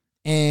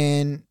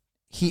 And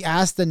he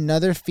asked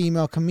another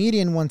female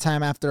comedian one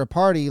time after a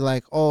party,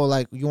 like, oh,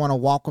 like, you want to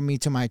walk with me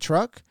to my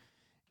truck?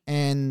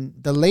 and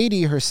the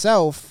lady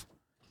herself,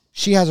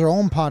 she has her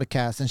own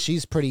podcast, and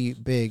she's pretty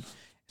big.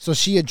 So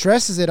she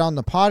addresses it on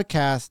the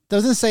podcast,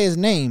 doesn't say his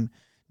name,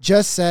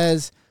 just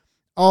says,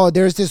 oh,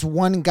 there's this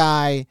one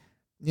guy,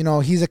 you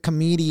know, he's a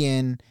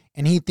comedian,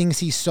 and he thinks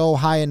he's so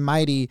high and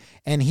mighty,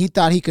 and he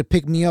thought he could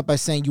pick me up by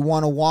saying, you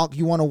want to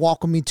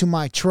walk with me to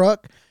my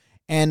truck?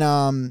 And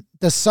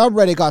the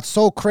subreddit got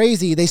so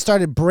crazy, they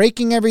started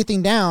breaking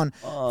everything down,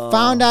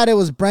 found out it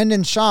was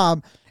Brendan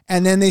Schaub,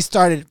 and then they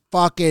started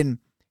fucking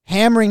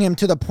hammering him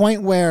to the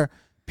point where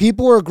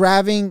people were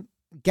grabbing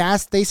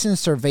gas station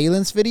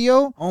surveillance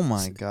video. Oh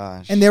my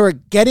gosh. And they were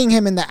getting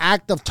him in the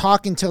act of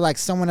talking to like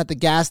someone at the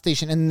gas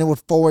station, and they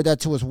would forward that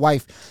to his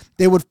wife.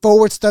 They would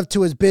forward stuff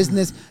to his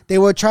business. They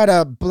would try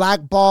to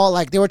blackball,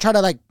 like they would try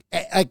to like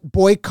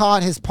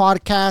boycott his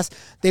podcast.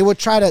 They would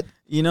try to,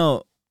 you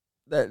know,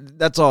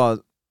 that's all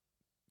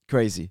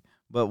crazy.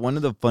 But one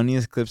of the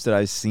funniest clips that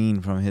I've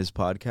seen from his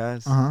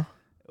podcast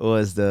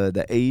was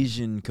the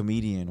Asian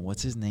comedian.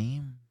 What's his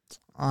name?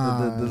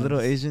 The little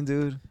Asian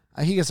dude.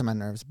 He gets on my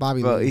nerves.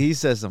 Bobby Bro, Lee. he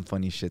says some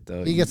funny shit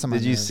though. He gets on my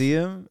nerves. Did you see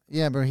him?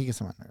 Yeah, bro, he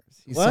gets on my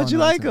nerves. Why don't you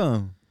like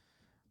him?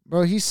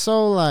 Bro, he's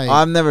so like...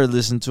 I've never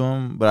listened to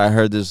him, but I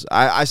heard this.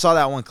 I saw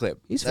that one clip.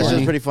 He's That's funny.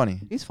 just pretty funny.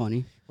 He's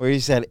funny. Where he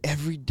said,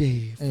 every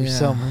day for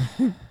summer.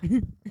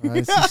 Bro,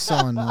 this is so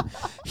annoying.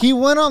 He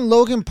went on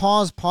Logan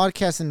Paul's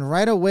podcast, and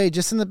right away,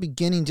 just in the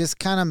beginning, just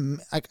kind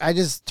of... like I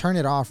just turned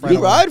it off right You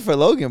away. ride for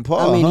Logan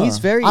Paul, I mean, he's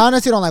very... I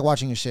honestly don't like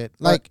watching his shit.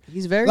 Like,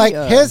 he's very... like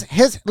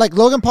his like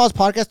Logan Paul's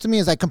podcast to me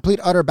is like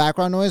complete utter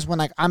background noise when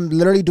like I'm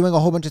literally doing a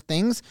whole bunch of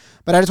things,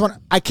 but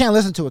I can't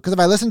listen to it because if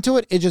I listen to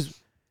it, it just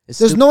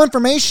there's no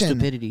information.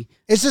 Stupidity.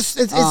 It's just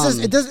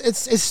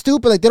it's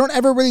stupid. Like they don't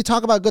ever really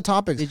talk about good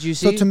topics. Did you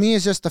see? So to me,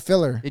 it's just a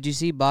filler. Did you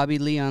see Bobby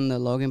Lee on the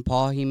Logan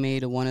Paul? He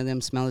made one of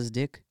them smell his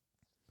dick.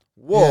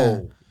 Whoa.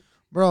 Yeah.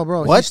 Bro.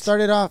 What? He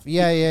started off.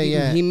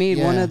 Yeah. He made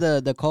one of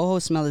the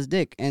co-hosts smell his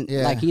dick, and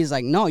like he's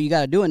like, no, you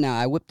gotta do it now.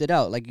 I whipped it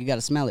out. Like you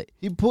gotta smell it.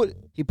 He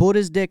pulled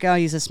his dick out.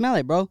 He said, smell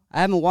it, bro. I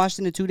haven't washed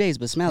in 2 days,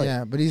 but smell it.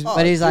 Yeah, but he's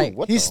like,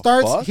 what he the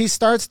starts fuck? he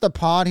starts the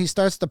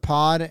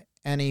pod,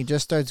 and he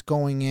just starts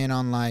going in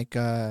on like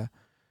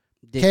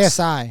Dicks.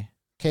 KSI.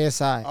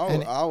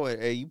 And I would.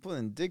 Hey, you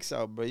pulling dicks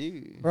out,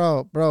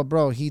 bro?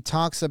 Bro. He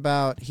talks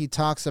about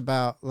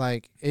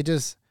like it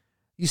just.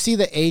 You see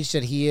the age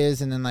that he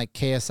is, and then like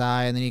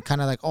KSI, and then he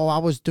kind of like, oh, I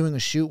was doing a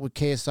shoot with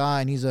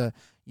KSI, and he's a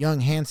young,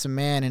 handsome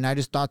man, and I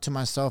just thought to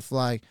myself,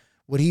 like,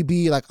 would he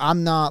be like,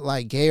 I'm not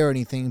like gay or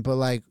anything, but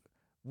like,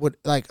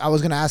 I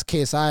was gonna ask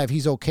KSI if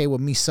he's okay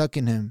with me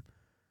sucking him,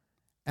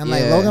 and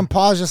like Logan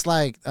Paul's just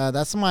like,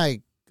 that's my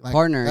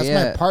partner. That's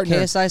my partner.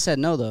 KSI said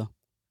no though.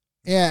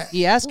 Yeah,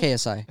 he asked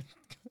KSI.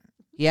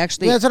 He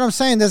actually. Yeah, that's what I'm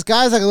saying. This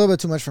guy's like a little bit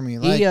too much for me.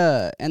 Like, he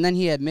and then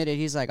he admitted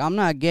he's like, I'm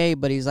not gay,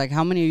 but he's like,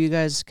 how many of you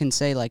guys can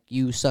say like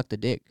you sucked a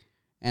dick?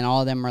 And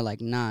all of them are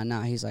like, nah.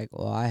 He's like,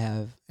 well, I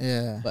have.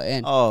 Yeah.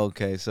 But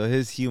okay. So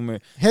his humor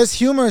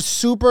is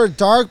super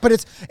dark, but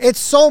it's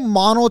so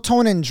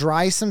monotone and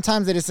dry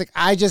sometimes that it's like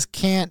I just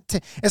can't.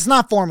 It's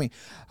not for me.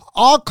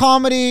 All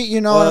comedy, you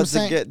know what I'm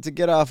saying. To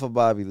get off of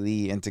Bobby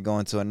Lee and to go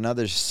into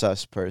another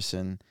sus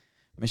person,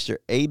 Mr.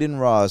 Aiden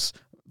Ross.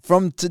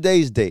 From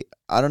today's date,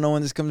 I don't know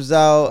when this comes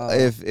out,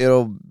 if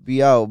it'll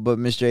be out, but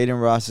Mr.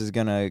 Aiden Ross is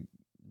gonna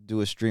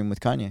do a stream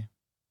with Kanye.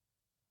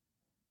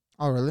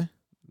 Oh, really?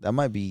 That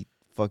might be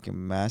fucking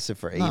massive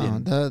for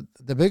Aiden. No,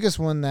 the biggest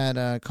one that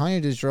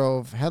Kanye just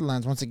drove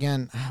headlines once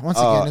again. It's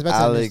about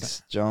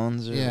Alex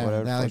Jones or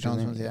whatever. The Alex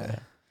Jones ones, yeah.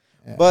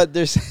 But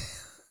there's,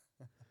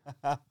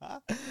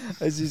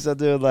 I see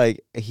something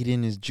like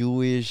Aiden is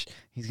Jewish.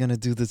 He's gonna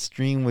do the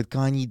stream with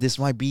Kanye. This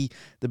might be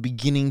the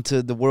beginning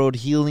to the world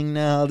healing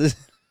now.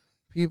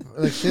 People,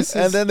 like, this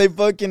and then they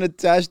fucking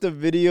attached a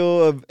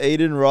video of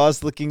Aiden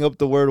Ross looking up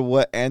the word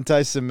what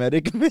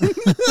anti-Semitic means.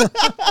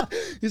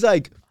 He's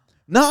like,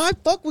 nah, I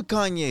fuck with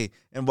Kanye.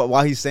 And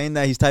while he's saying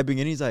that, he's typing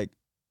in, he's like,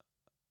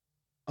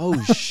 oh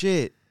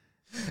shit.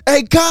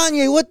 Hey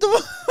Kanye, what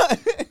the fuck?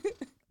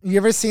 You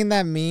ever seen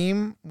that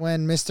meme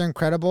when Mr.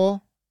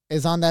 Incredible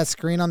is on that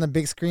screen, on the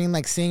big screen,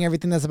 like seeing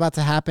everything that's about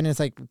to happen? It's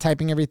like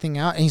typing everything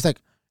out. And he's like,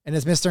 and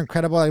it's Mr.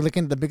 Incredible like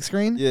looking at the big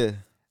screen? Yeah.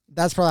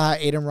 That's probably how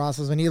Aiden Ross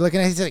was when he's looking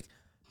at it. He's like,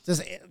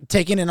 just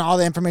taking in all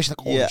the information,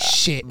 like, oh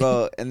shit,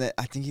 bro. And then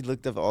I think he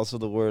looked up also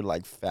the word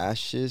like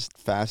fascist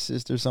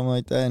or something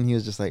like that, and he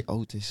was just like,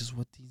 "Oh, this is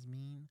what these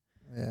mean.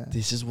 Yeah,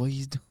 this is what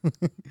he's doing."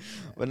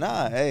 But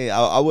nah, hey,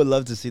 I would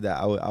love to see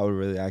that. I would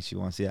really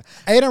actually want to see that.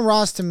 Aiden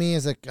Ross to me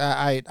is like,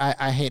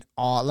 I hate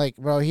all, like,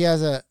 bro. He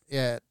has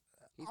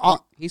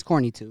he's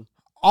corny too.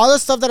 All the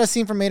stuff that I've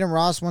seen from Aiden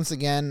Ross, once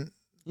again,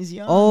 he's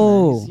young.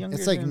 Oh,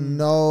 it's like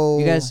no.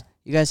 You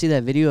guys see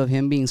that video of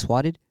him being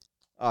swatted?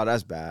 Oh,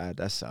 that's bad.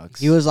 That sucks.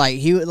 He was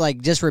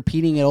like just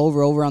repeating it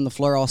over on the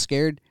floor, all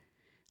scared.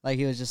 Like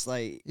he was just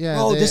like,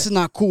 "Oh, this is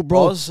not cool, bro."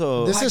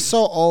 Also, this is so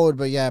old,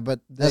 but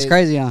that's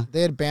crazy, huh?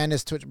 They had banned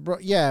his Twitch, bro.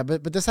 Yeah,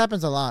 but this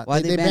happens a lot.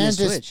 Why they banned his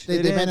Twitch?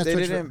 They banned his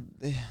Twitch.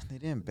 They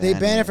didn't ban. They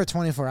banned it for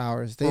 24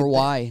 hours.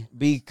 Why?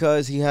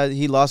 Because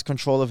he lost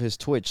control of his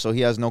Twitch, so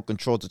he has no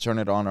control to turn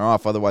it on or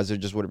off. Otherwise, it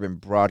just would have been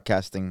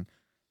broadcasting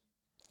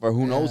for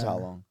who knows how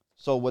long.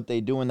 So what they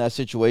do in that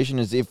situation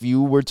is if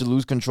you were to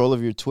lose control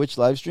of your Twitch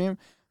live stream,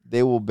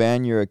 they will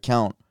ban your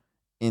account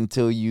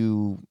until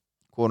you,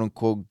 quote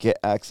unquote, get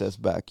access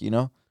back, you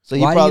know? So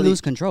why did he lose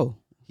control?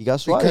 He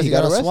got swatted. Because he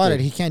got arrested. swatted.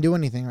 He can't do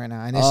anything right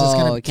now. And it's just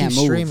going to keep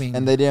streaming.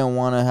 And they didn't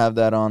want to have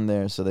that on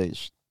there, so they...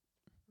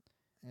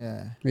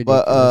 Yeah.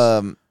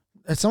 Ridiculous.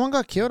 But someone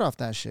got killed off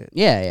that shit.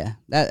 Yeah.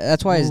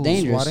 That's why it's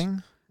dangerous.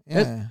 Swatting?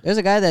 Yeah. There's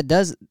a guy that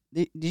does...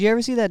 Did you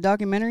ever see that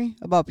documentary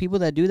about people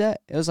that do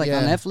that? It was like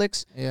on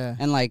Netflix. Yeah.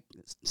 And like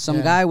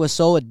some guy was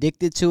so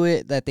addicted to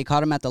it that they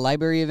caught him at the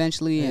library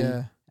eventually.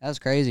 And that was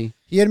crazy.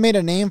 He had made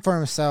a name for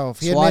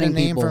himself. He swatting had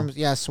made a name people. for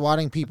him.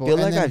 Swatting people. I feel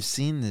like I've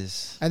seen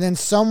this. And then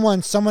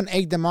someone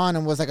egged him on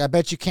and was like, I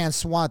bet you can't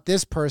swat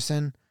this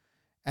person.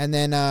 And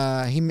then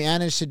he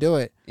managed to do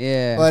it.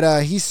 Yeah.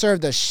 But he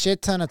served a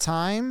shit ton of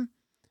time.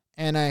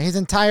 And his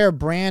entire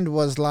brand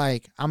was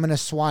like, I'm going to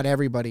swat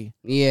everybody.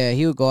 Yeah,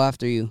 he would go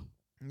after you.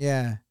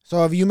 Yeah.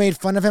 So have you made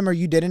fun of him or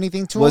you did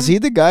anything to him? Was he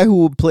the guy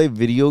who would play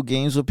video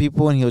games with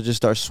people and he'll just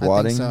start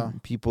swatting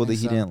people that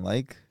he didn't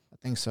like? I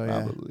think so,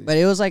 Probably. But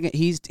it was like,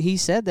 he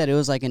said that it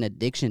was like an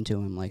addiction to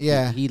him. Like,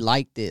 he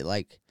liked it.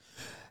 Like,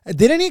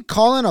 didn't he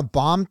call in a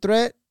bomb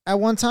threat at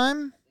one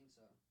time?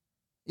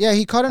 Yeah,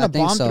 he called in a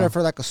bomb threat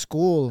for like a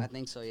school. I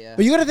think so, yeah.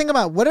 But you got to think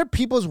about what are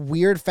people's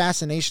weird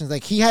fascinations.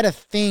 Like he had a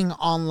thing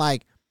on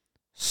like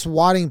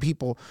swatting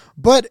people.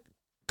 But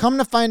come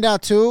to find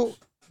out too,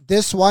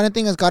 this swatting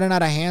thing has gotten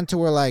out of hand to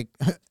where like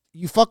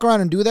you fuck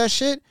around and do that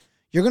shit,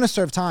 you're going to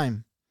serve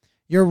time.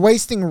 You're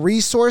wasting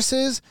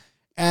resources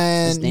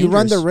and you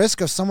run the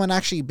risk of someone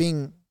actually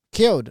being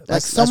killed.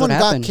 Like someone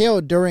got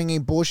killed during a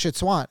bullshit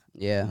SWAT.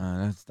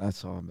 Yeah.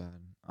 That's all bad.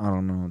 I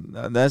don't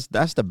know.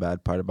 That's the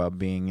bad part about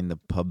being in the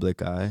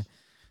public eye.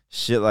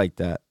 Shit like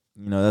that.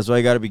 You know, that's why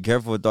you got to be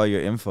careful with all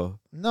your info.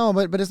 No,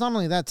 but it's not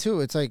only that too.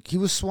 It's like he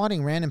was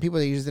swatting random people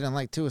that you just didn't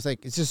like too. It's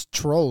like it's just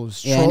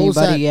trolls. Yeah,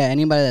 anybody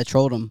that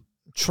trolled him.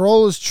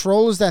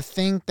 Trolls that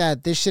think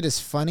that this shit is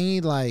funny,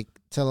 like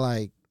to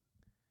like,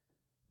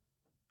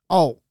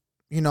 oh,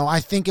 you know, I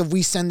think if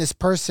we send this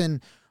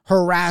person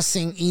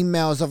harassing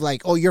emails of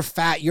like, oh, you're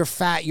fat,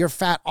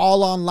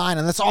 all online,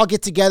 and let's all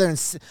get together and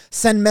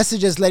send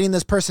messages letting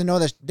this person know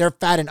that they're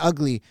fat and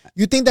ugly.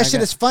 You think that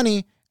shit is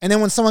funny, and then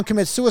when someone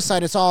commits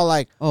suicide, it's all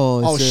like,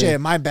 oh shit,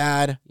 my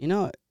bad. You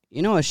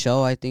know a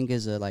show I think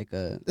is This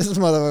is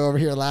motherfucker over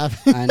here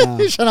laughing. I know.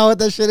 He's trying to hold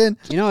that shit in.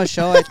 You know a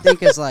show I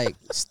think is like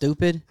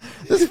stupid.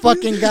 This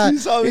fucking guy.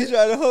 He's always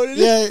trying to hold it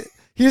in. Yeah.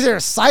 He's there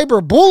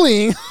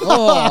cyberbullying.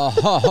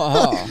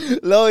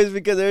 No, it's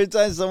because every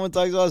time someone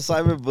talks about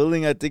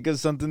cyberbullying, I think of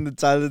something that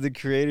Tyler, the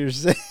creator,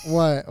 said.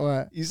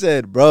 What? You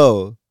said,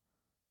 bro,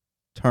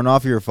 turn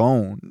off your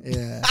phone.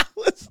 Yeah.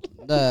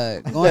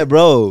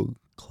 Bro,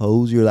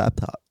 close your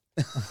laptop.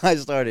 I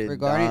started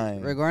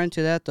regarding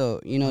to that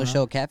though, you know the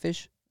show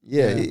Catfish?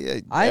 Yeah.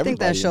 I think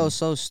that show's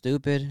so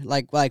stupid.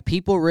 Like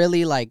people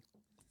really like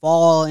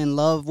fall in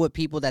love with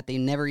people that they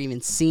never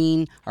even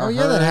seen or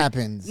heard. That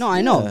happens. No,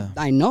 I know.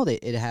 I know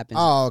that it happens.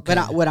 Oh, okay.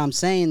 But what I'm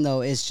saying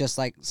though is just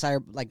like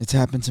it's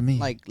happened to me.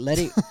 Like let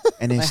it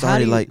and it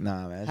started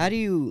nah, man. How do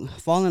you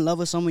fall in love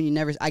with someone you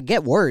never I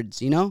get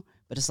words, you know?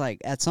 But it's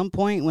like at some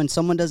point when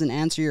someone doesn't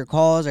answer your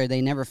calls or they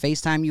never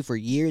FaceTime you for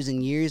years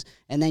and years,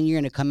 and then you're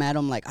going to come at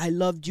them like, I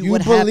loved you.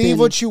 What happened? You believe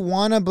what you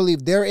want to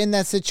believe. They're in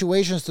that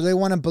situation, so they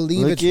want to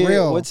believe it's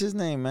real. What's his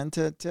name?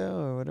 Manti Teo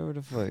or whatever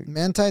the fuck.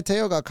 Manti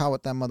Teo got caught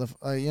with that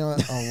motherfucker. You know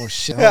what? Oh, well,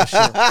 shit.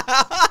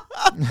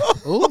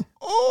 Ooh.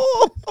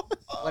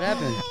 What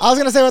happened? I was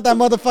going to say with that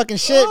motherfucking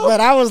shit,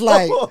 but I was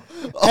like,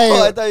 hey.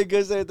 I thought you were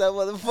going to say with that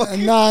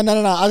motherfucker. No. I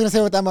was going to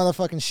say with that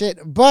motherfucking shit,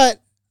 but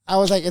I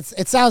was like,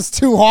 it sounds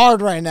too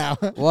hard right now.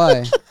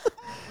 Why?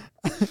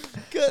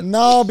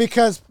 No,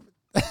 because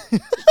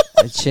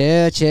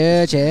chill.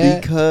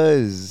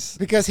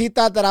 Because he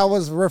thought that I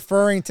was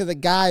referring to the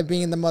guy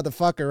being the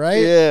motherfucker,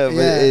 right?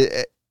 Yeah,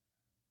 but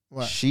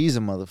what? She's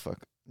a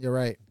motherfucker. You're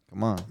right.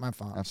 Come on. My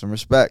fault. Have some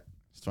respect.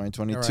 It's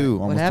 2022.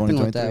 Right. What happened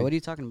with that? What are you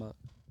talking about?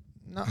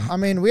 No, I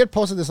mean, we had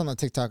posted this on the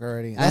TikTok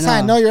already. That's how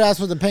I know your ass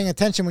wasn't paying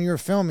attention when you were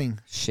filming.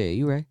 Shit,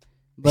 you right.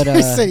 But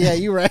I said, yeah,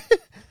 you right.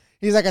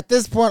 He's like, at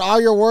this point, all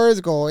your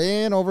words go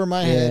in over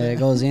my head. Yeah, it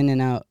goes in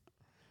and out.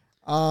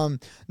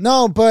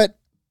 No, but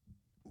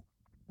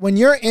when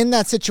you're in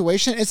that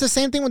situation, it's the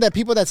same thing with that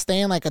people that stay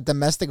in like a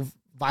domestic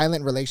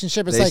violent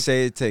relationship. It's they like,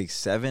 say it takes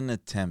 7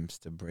 attempts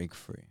to break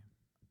free.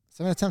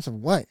 7 attempts of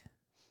what?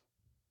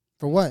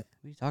 For what?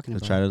 What are you talking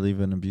about? To try to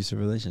leave an abusive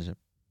relationship.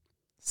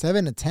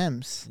 7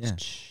 attempts? Yeah.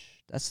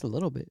 That's a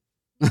little bit.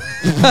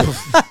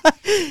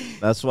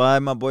 That's why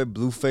my boy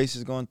Blueface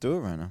is going through it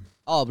right now.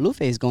 Oh,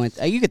 Blueface going.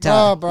 You could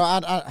tell. Bro,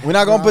 we're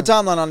not gonna put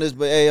timeline on this,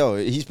 but hey, yo,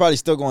 he's probably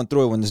still going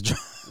through it when this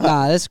drops.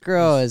 Nah, this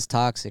girl is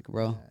toxic,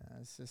 bro.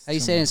 How you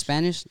say it in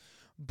Spanish?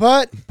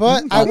 But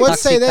I would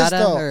say this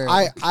though.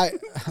 I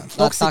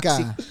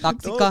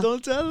Toxica.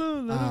 Don't tell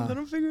him. Let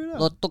him figure it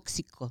out. Lo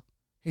tóxico.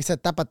 He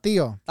said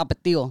tapatío.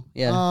 Tapatío.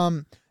 Yeah.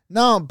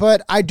 No,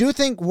 but I do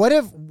think what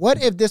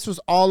if this was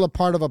all a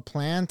part of a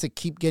plan to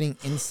keep getting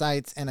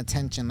insights and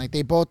attention? Like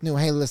they both knew,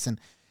 hey, listen,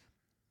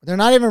 They're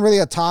not even really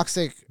a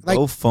toxic. Like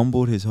Bo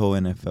fumbled his whole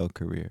NFL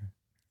career.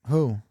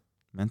 who?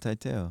 Manti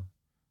Te'o.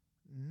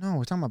 No,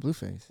 we're talking about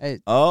Blueface. Hey,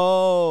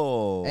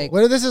 Oh. Hey.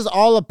 What if this is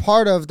all a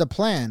part of the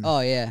plan? oh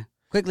yeah.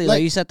 Quickly, Like-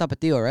 like you said,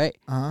 Tapatio, right?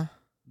 Uh huh.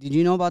 Did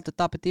you know about the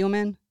Tapatio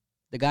man?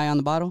 The guy on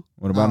the bottle?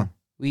 What about Oh. him?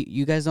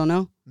 You guys don't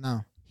know?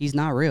 No. He's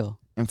not real.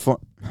 Inform.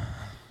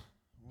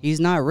 He's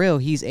not real.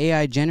 He's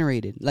AI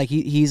generated. Like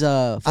he's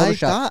a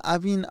Photoshop.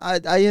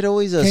 I had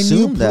always Can you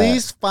assumed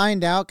please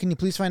find out? Can you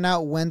please find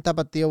out when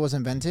Tapatio was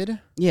invented?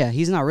 Yeah,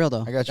 he's not real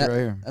though. I got you right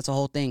here. That's a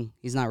whole thing.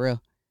 He's not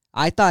real.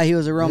 I thought he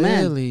was a real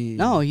man. Really?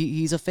 No,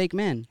 he's a fake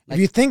man. If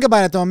you think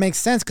about it, though, it makes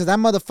sense because that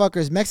motherfucker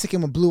is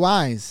Mexican with blue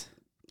eyes.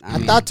 I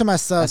mean, thought to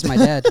myself, that's my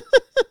dad.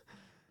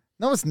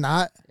 no, it's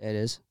not. It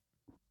is.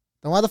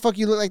 Then why the fuck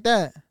you look like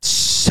that?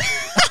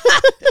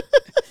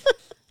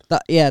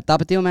 Yeah,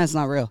 Tapatio man's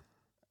not real.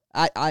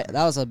 I that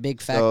was a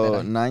big fact. So, that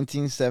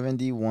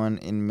 1971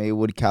 in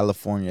Maywood,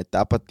 California,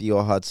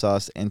 Tapatio hot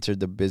sauce entered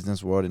the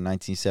business world in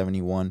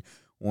 1971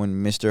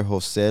 when Mr.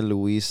 Jose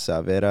Luis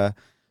Savera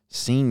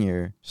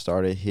Sr.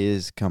 started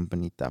his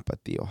company,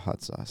 Tapatio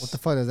hot sauce. What the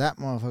fuck does that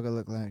motherfucker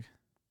look like?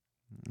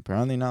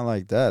 Apparently not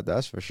like that,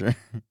 that's for sure.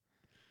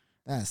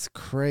 That's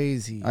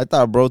crazy. I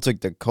thought bro took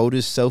the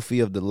coldest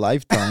selfie of the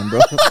lifetime, bro.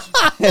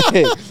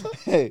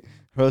 hey,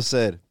 bro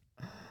said.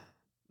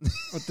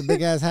 With the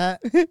big ass hat?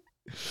 Hey,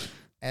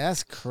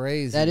 that's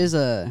crazy. that is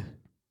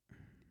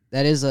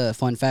a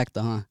fun fact,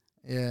 though, huh?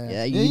 Yeah.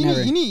 Yeah,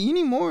 Yeah, you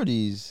need more of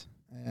these.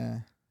 Yeah.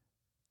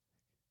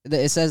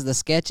 It says the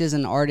sketch is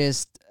an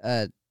artist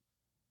I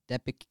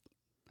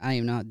don't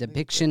even know,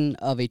 depiction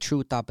of a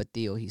true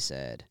Tapatio. He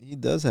said. He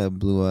does have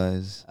blue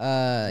eyes.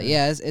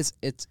 Yeah,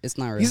 it's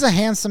not real. He's a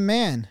handsome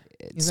man.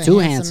 It's he's a too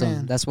handsome handsome.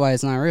 man. That's why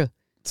it's not real.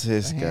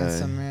 This A guy.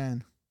 handsome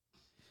man.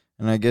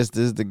 And I guess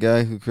this is the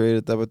guy who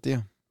created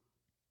Tapatio.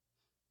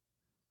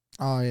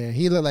 Oh, yeah.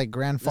 He looked like The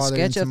grandfather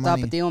sketch into of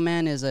money. Tapatio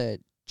man is a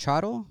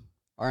charro,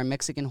 or a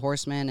Mexican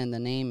horseman, and the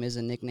name is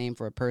a nickname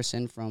for a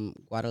person from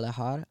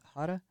Guadalajara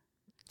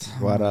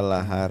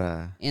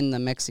Guadalajara. in the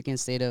Mexican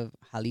state of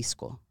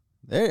Jalisco.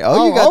 There, you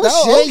Oh, got oh,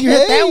 that. shit, you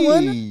hit that Okay.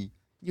 one?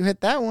 You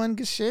hit that one.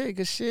 Good shit.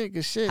 Good shit.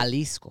 Good shit.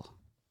 Jalisco.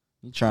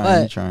 You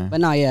trying? You trying?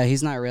 But no, yeah,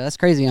 he's not real. That's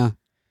crazy, huh?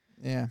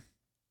 Yeah.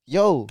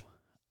 Yo,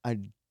 I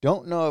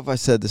don't know if I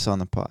said this on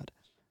the pod.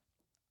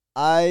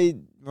 I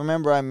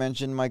remember I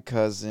mentioned my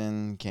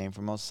cousin came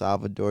from El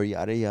Salvador,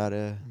 yada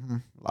yada.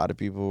 Mhm. A lot of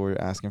people were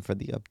asking for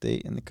the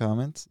update in the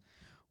comments.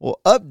 Well,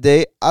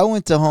 update. I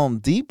went to Home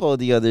Depot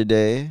the other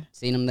day,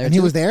 Seen him there And too.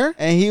 he was there?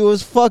 and he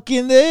was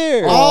fucking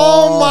there.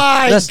 Oh,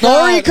 my The story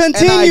God. And I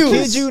continues.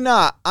 kid you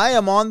not, I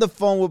am on the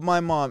phone with my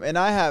mom, and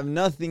I have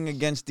nothing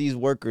against these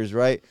workers,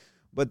 right?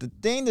 But the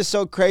thing that's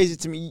so crazy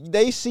to me,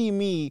 they see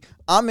me,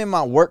 I'm in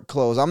my work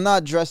clothes. I'm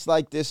not dressed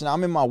like this, and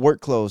I'm in my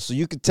work clothes. So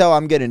you could tell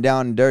I'm getting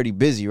down and dirty,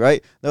 busy,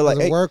 right? They're like,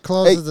 The hey, work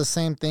clothes hey. is the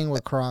same thing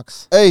with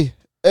Crocs. hey,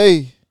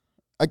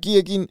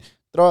 aquí,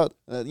 throw it.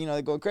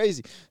 They go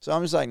crazy. So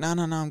I'm just like, no,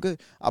 I'm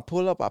good. I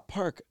pull up, I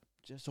park.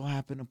 Just so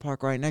happen to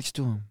park right next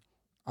to him.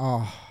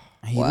 Oh.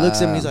 He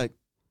looks at me, he's Wow. like,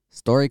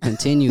 Story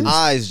continues.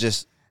 eyes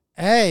just,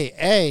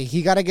 Hey,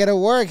 he got to get to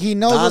work. He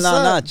knows what's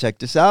up. check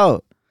this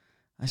out.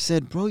 I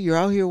said, bro, you're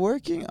out here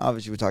working?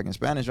 Obviously, we're talking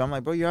Spanish. But I'm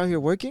like, bro, you're out here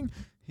working?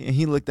 And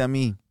he looked at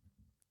me.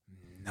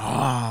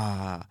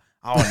 Nah,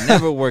 I'll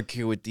never work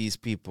here with these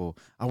people.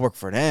 I work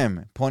for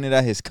them. Pointed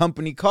at his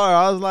company car.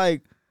 I was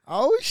like,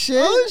 Oh, shit.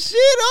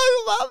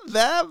 oh, my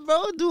bad,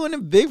 bro. Doing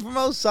it big from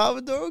El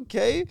Salvador,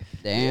 okay.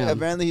 Damn. Yeah,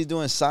 apparently he's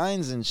doing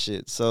signs and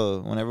shit. So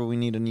whenever we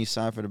need a new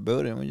sign for the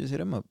building, we just hit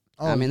him up.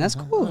 I mean, that's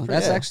cool.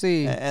 That's Yeah.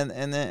 actually And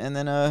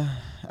then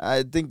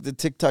I think the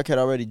TikTok had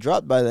already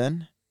dropped by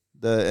then.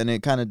 And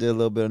it kind of did a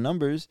little bit of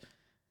numbers.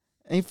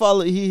 And he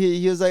followed.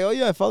 He was like, "Oh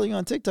yeah, I follow you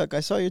on TikTok. I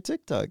saw your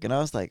TikTok." And I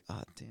was like,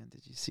 "Oh damn,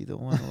 did you see the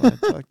one where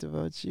I talked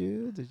about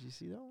you? Did you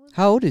see that one?"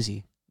 how old is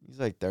he? He's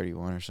like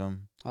 31 or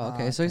something. Oh,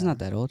 okay, so he's not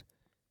that old.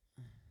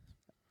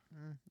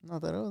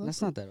 Not that old.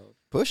 That's not that old.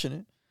 Pushing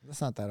it.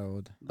 That's not that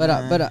old.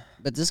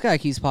 But this guy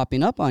keeps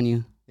popping up on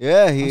you.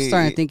 Yeah, I'm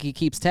starting to think he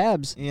keeps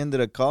tabs. he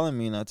ended up calling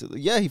me not to.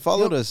 Yeah, he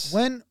followed us.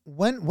 When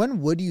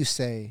would you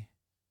say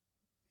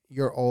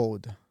you're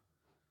old?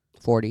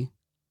 40.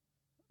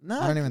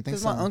 Nah, I don't even think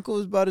because so. my uncle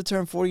is about to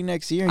turn 40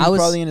 next year. And I he's was-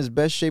 probably in his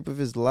best shape of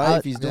his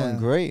life. He's doing yeah.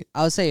 great.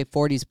 I would say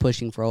 40's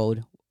pushing for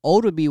old.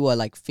 Old would be what,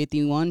 like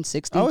 51,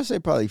 60? I would say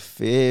probably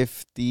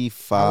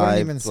 55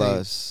 even say-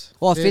 plus.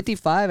 Well, fif-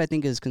 55 I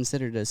think is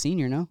considered a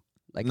senior, no?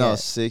 Like No, a-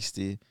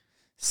 60.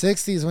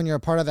 60 is when you're a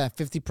part of that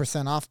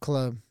 50% off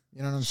club.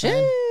 You know what I'm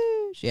saying?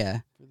 Sheesh, yeah.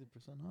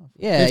 50% off.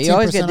 Yeah, you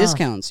always 15% get off.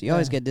 discounts. You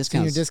always Yeah. get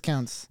Senior discounts.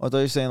 discounts. I thought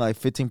you were saying like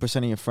 15%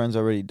 of your friends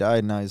already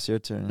died. Now it's your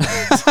turn. I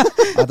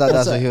thought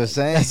that's what he was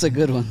saying. That's a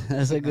good one.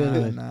 That's a good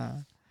one. Nah.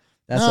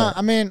 That's No,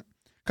 I mean,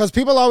 because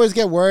people always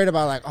get worried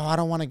about like, oh, I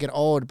don't want to get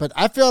old. But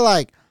I feel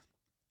like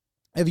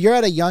if you're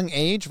at a young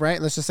age,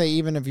 right? Let's just say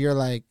even if you're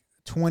like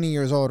 20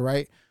 years old,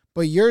 right?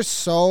 But you're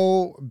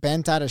so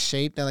bent out of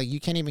shape that like you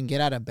can't even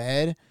get out of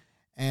bed.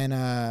 And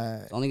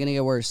It's only gonna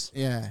get worse.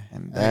 yeah.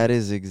 And that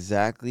is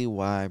exactly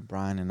why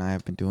Brian and I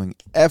have been doing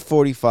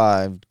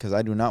F45, because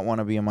I do not want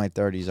to be in my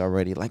 30s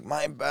already. Like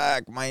my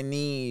back, my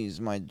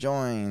knees, my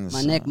joints.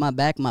 My neck, my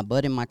back, my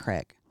butt, and my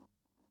crack.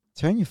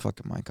 Turn your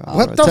fucking mic off.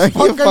 What bro. the Turn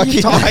fuck your are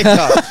you fucking talking? mic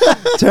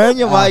off. Turn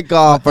your mic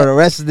off for the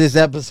rest of this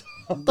episode.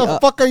 What the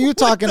fuck are you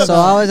talking about? So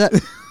I was at.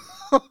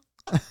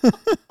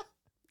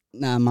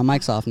 Nah, my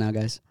mic's off now,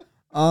 guys.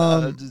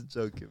 I'm just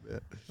joking,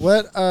 man.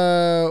 What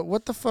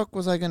the fuck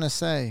was I gonna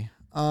say?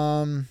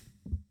 You've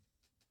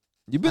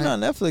been on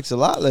Netflix a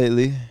lot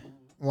lately.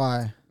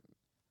 Why?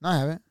 No, I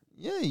haven't.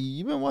 Yeah,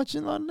 you've been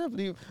watching a lot of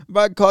Netflix.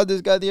 I called this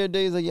guy the other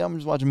day. He's like, yeah, I'm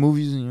just watching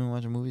movies. And you're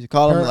watching movies.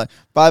 Call him like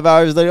 5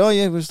 hours later. Oh,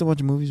 yeah, we're still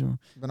watching movies.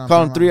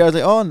 Call him 3 hours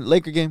later. Oh,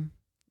 Laker game.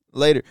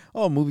 Later.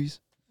 Oh, movies.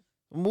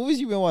 What movies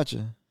you been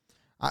watching?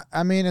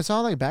 I mean, it's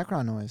all like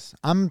background noise.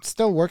 I'm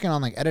still working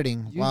on like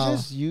editing. You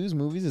just use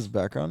movies as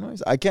background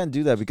noise? I can't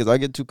do that because I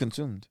get too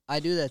consumed. I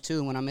do that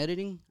too. When I'm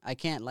editing, I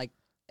can't like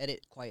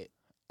edit quiet.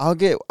 I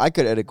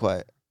could edit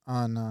quiet.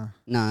 Oh, no.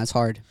 Nah, it's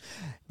hard.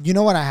 You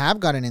know what I have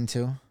gotten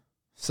into?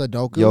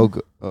 Sudoku.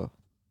 Yoga. Oh.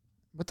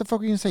 What the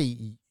fuck are you going to say?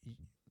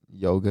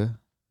 Yoga.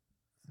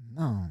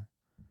 No.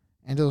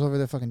 Angel's over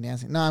there fucking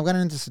dancing. No, I've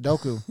gotten into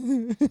Sudoku.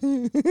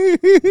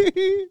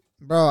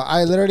 Bro,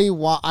 I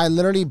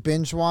literally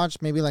binge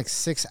watched maybe like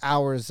 6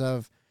 hours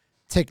of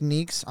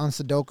techniques on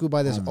Sudoku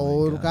by this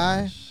old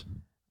guy.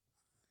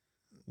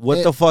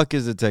 What the fuck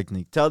is the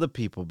technique? Tell the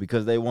people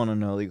because they want to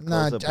know. Like,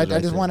 I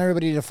just want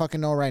everybody to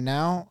fucking know right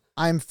now.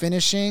 I'm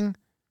finishing,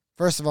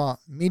 first of all,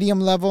 medium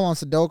level on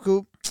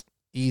Sudoku.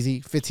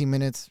 Easy, 15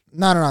 minutes.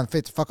 No,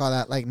 fuck all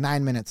that. Like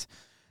 9 minutes.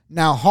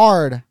 Now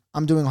hard,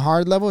 I'm doing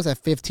hard levels at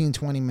 15,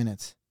 20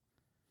 minutes.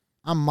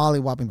 I'm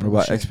mollywopping people.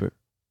 What about expert?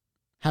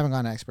 Haven't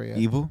gotten expert yet.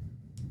 Evil?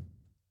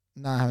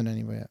 No, I haven't done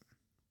evil yet.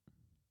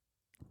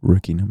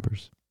 Rookie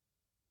numbers.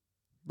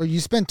 But you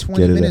spent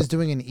 20 minutes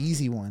doing an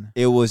easy one.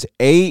 It was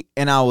 8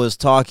 and I was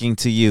talking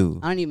to you.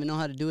 I don't even know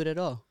how to do it at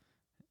all.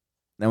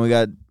 Then we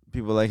got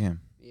people like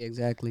him. Yeah,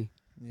 exactly.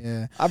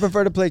 Yeah. I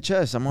prefer to play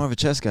chess. I'm more of a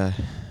chess guy.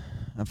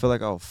 I feel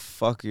like I'll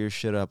fuck your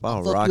shit up.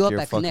 I'll fuck rock you up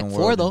your at fucking Connect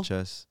world 4, in though.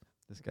 chess.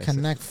 This guy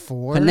Connect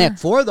 4? Connect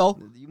 4, though.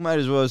 You might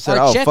as well have said,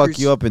 Or I'll fuck checkers.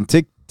 you up in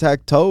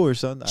tic-tac-toe or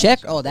something. Check.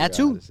 Oh, that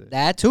too.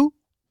 That too.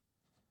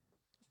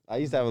 I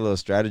used to have a little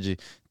strategy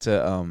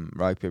to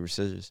rock, paper,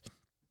 scissors.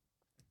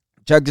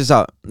 Check this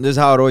out. This is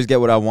how I'd always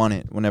get what I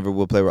wanted whenever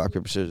we'll play rock,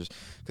 paper, scissors.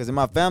 Because in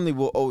my family,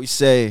 we'll always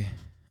say,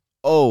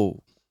 oh,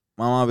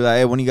 my mom will be like,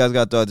 hey, when you guys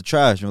got to throw out the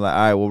trash? And we're like,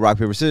 all right, we'll rock,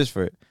 paper, scissors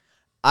for it.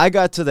 I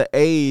got to the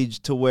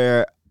age to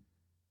where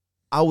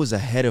I was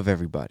ahead of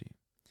everybody.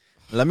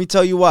 Let me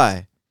tell you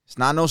why. It's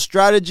not no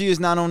strategy. It's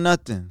not no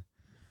nothing.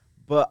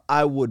 But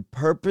I would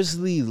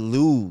purposely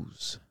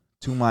lose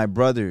to my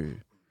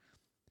brother.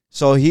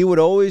 So he would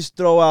always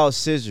throw out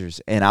scissors,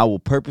 and I will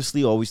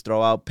purposely always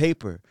throw out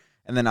paper.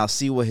 And then I'll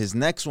see what his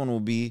next one will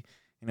be.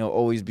 And it'll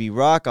always be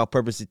rock. I'll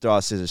purposely throw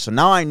out scissors. So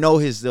now I know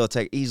his little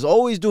tech. He's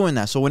always doing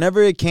that. So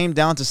whenever it came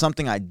down to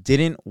something I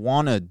didn't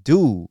want to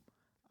do,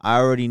 I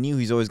already knew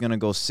he's always going to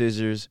go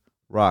scissors,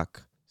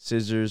 rock,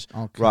 scissors,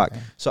 rock.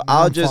 So Now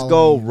I'll I'm just go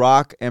following you.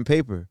 rock and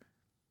paper.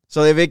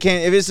 So if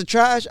it's a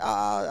trash,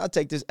 I'll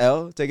take this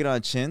L, take it on the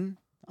chin.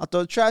 I'll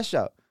throw the trash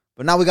out.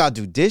 But now we got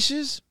to do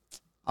dishes.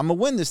 I'm going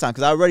to win this time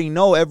because I already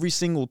know every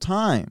single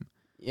time.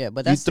 Yeah,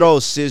 but You that's throw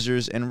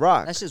scissors and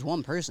rock. that's just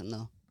one person,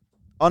 though.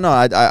 Oh, no,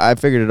 I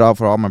figured it out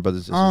for all my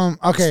brothers and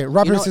sisters. Okay,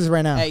 rock, You paper, know- scissors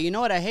right now. Hey, you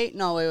know what I hate?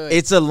 No, wait.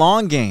 It's a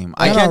long game.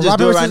 I No, can't no, just rock,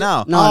 do it paper, right scissors-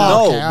 now.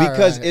 No, okay, all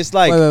because right. it's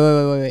like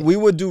wait. we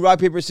would do rock,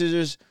 paper,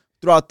 scissors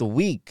throughout the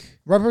week.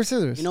 Rock, paper,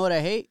 scissors. You know what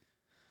I hate?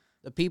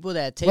 The people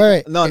that take.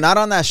 Wait. No, not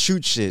on that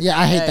shoot shit. Yeah,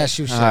 I hate Hey. that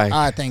shoot shit. All right,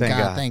 All right, thank thank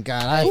God. God. Thank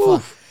God. Hey,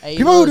 hey, you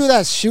People know who do those-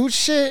 that shoot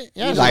shit.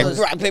 Yeah, You know Like those-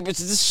 rock, paper,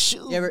 scissors,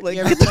 shoot. You ever, Like,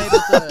 you ever play with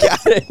the? get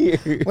out of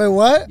here. Wait,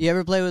 what? You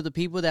ever play with the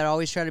people that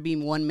always try to be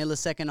 1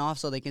 millisecond off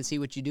so they can see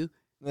what you do?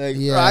 Like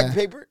Yeah. rock,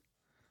 paper.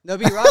 They'll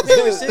be rock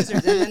paper scissors,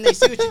 and then they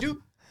see what you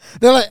do.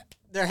 They're like,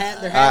 Their hand.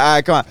 All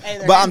right, come on. Hey,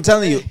 they're But I'm hand-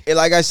 telling you,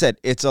 like I said,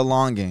 it's a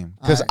long game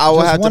because All right, I will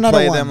just have to one out of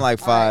play one. them like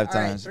five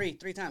times. Three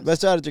times.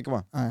 Let's try to come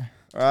on. all right.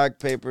 Rock,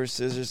 paper,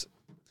 scissors.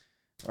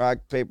 Rock,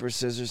 paper,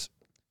 scissors.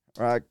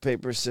 Rock,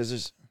 paper,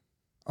 scissors.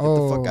 Get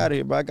the fuck out of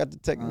here, bro. I got the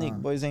technique.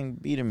 Boys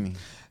ain't beating me.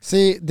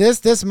 See, this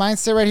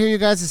mindset right here, you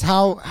guys, is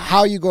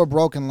how you go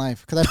broke in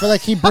life. Because I feel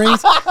like he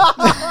brings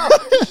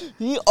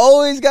He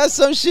always got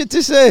some shit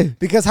to say.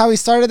 because how he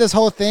started this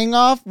whole thing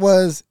off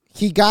was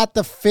he got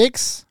the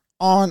fix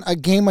on a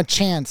game of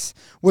chance,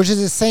 which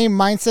is the same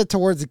mindset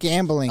towards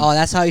gambling. Oh,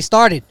 that's how he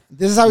started.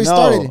 This is how he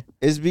started.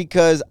 It's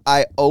because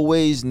I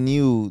always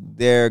knew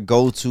their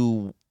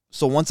go-to.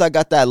 So once I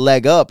got that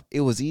leg up,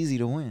 it was easy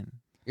to win.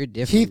 You're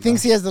different. He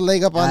thinks he has the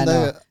leg up I on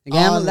know. the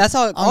Gamble- that's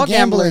how on all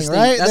gambling, gamblers think.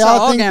 right? That's They how all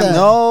all think that. gamblers-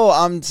 No,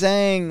 I'm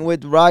saying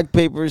with rock,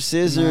 paper,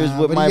 scissors Nah,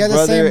 with but my you had the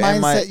brother same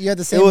and my. mindset- you had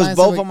the same it was mindset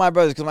both with- of my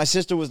brothers because my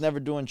sister was never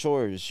doing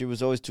chores. She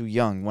was always too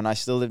young. When I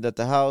still lived at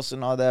the house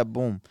and all that,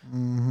 boom.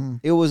 Mm-hmm.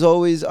 It was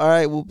always all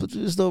right. We'll put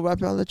this little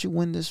rap. I'll let you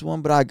win this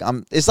one. But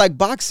I'm. It's like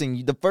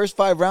boxing. The first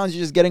 5 rounds,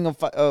 you're just getting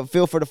a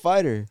feel for the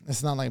fighter.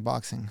 It's not like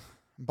boxing.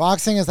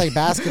 Boxing is like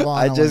basketball.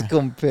 I in a just way.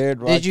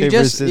 compared rock, Did you paper,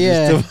 just- scissors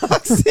yeah. to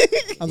boxing.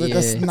 I was like,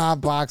 that's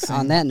not boxing.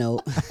 On that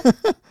note,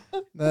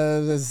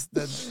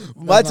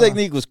 My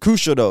technique was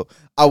crucial though.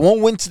 I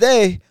won't win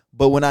today,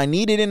 but when I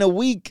need it in a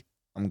week,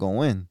 I'm gonna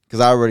win because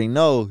I already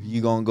know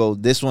you gonna go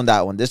this one,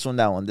 that one, this one,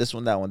 that one, this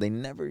one, that one. He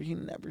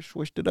never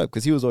switched it up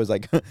because he was always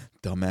like,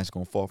 "Dumbass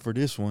gonna fall for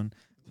this one."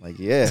 Like,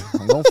 yeah,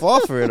 I'm gonna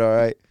fall for it. All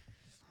right.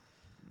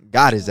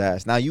 Got his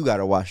ass. Now you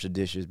gotta wash the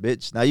dishes,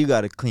 bitch. Now you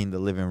gotta clean the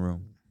living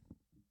room.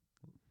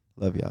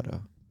 Love y'all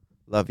though.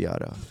 Love y'all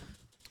though.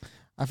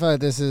 I feel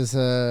like this is.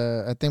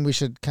 I think we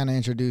should kind of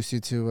introduce you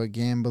to a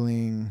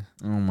gambling.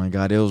 Oh my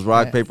God! It was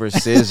rock paper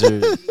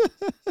scissors.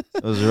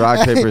 It was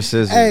rock paper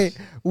scissors. Hey,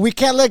 we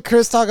can't let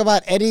Chris talk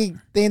about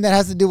anything that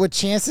has to do with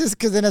chances,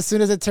 because then as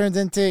soon as it turns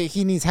into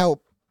he needs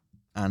help.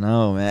 I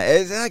know,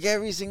 man. It's like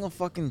every single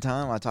fucking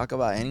time I talk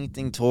about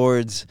anything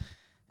towards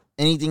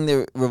anything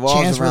that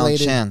revolves Chance around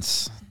related.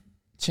 chance.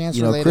 Chance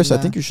You know, related. Chris, I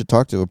nah. think you should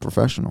talk to a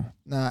professional.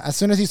 Nah, as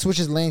soon as he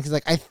switches lanes, he's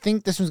like, I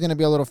think this one's gonna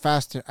be a little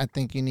faster. I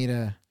think you need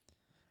a.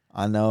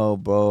 I know,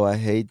 bro. I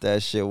hate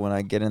that shit when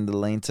I get in the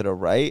lane to the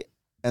right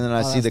and then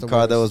I see that's the the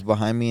car that worst. was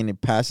behind me and it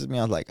passes me.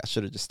 I was like, I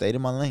should have just stayed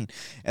in my lane.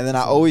 And then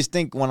I always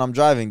think when I'm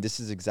driving, this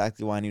is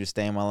exactly why I need to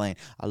stay in my lane.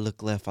 I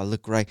look left, I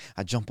look right,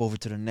 I jump over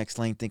to the next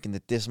lane thinking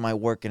that this might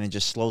work, and it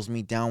just slows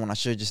me down when I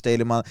should have just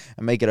stayed in my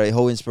and make it a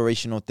whole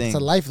inspirational thing. It's a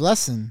life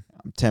lesson.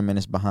 I'm 10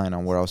 minutes behind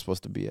on where I was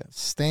supposed to be at.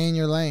 Stay in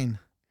your lane.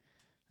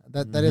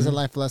 That is a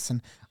life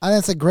lesson. I think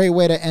that's a great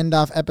way to end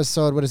off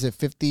episode. What is it?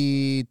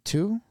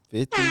 52.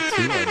 52,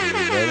 I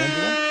believe, right,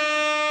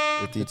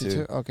 Angela?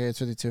 52. Okay, it's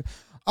 52.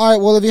 All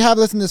right, well, if you have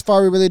listened this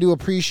far, we really do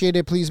appreciate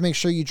it. Please make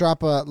sure you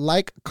drop a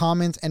like,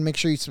 comment, and make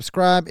sure you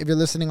subscribe. If you're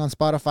listening on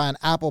Spotify and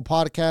Apple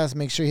Podcasts,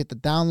 make sure you hit the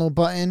download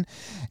button.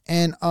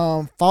 And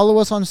follow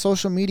us on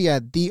social media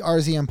at the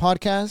RZM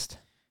Podcast.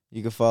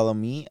 You can follow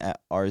me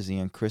at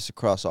RZ and Chris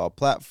across all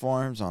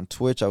platforms. On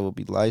Twitch, I will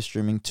be live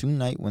streaming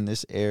tonight when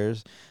this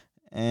airs.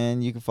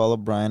 And you can follow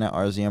Brian at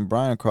RZ and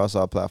Brian across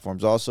all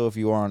platforms. Also, if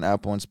you are on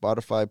Apple and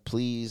Spotify,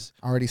 please.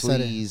 Already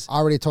said it. Please. I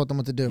already told them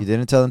what to do. You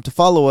didn't tell them to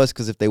follow us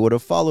because if they would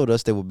have followed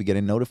us, they would be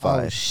getting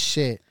notified. Oh,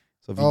 shit.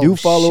 So if you do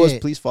follow us,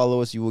 shit. please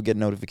follow us. You will get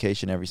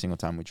notification every single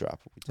time we drop.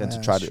 We tend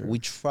to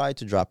try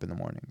to drop in the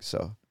morning.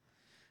 So,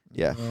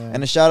 yeah.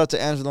 And a shout out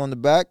to Angelo in the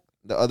back,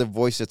 the other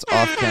voice that's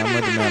off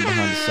camera, the man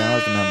behind the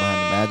sounds, the man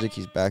behind the magic.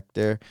 He's back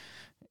there.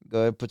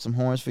 Go ahead, put some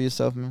horns for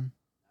yourself, man.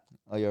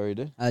 Oh, you already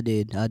did? I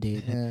did.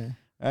 Yeah.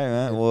 All right,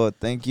 man. Well,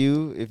 thank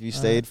you if you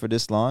stayed for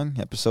this long.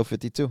 Episode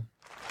 52.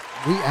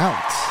 We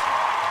out.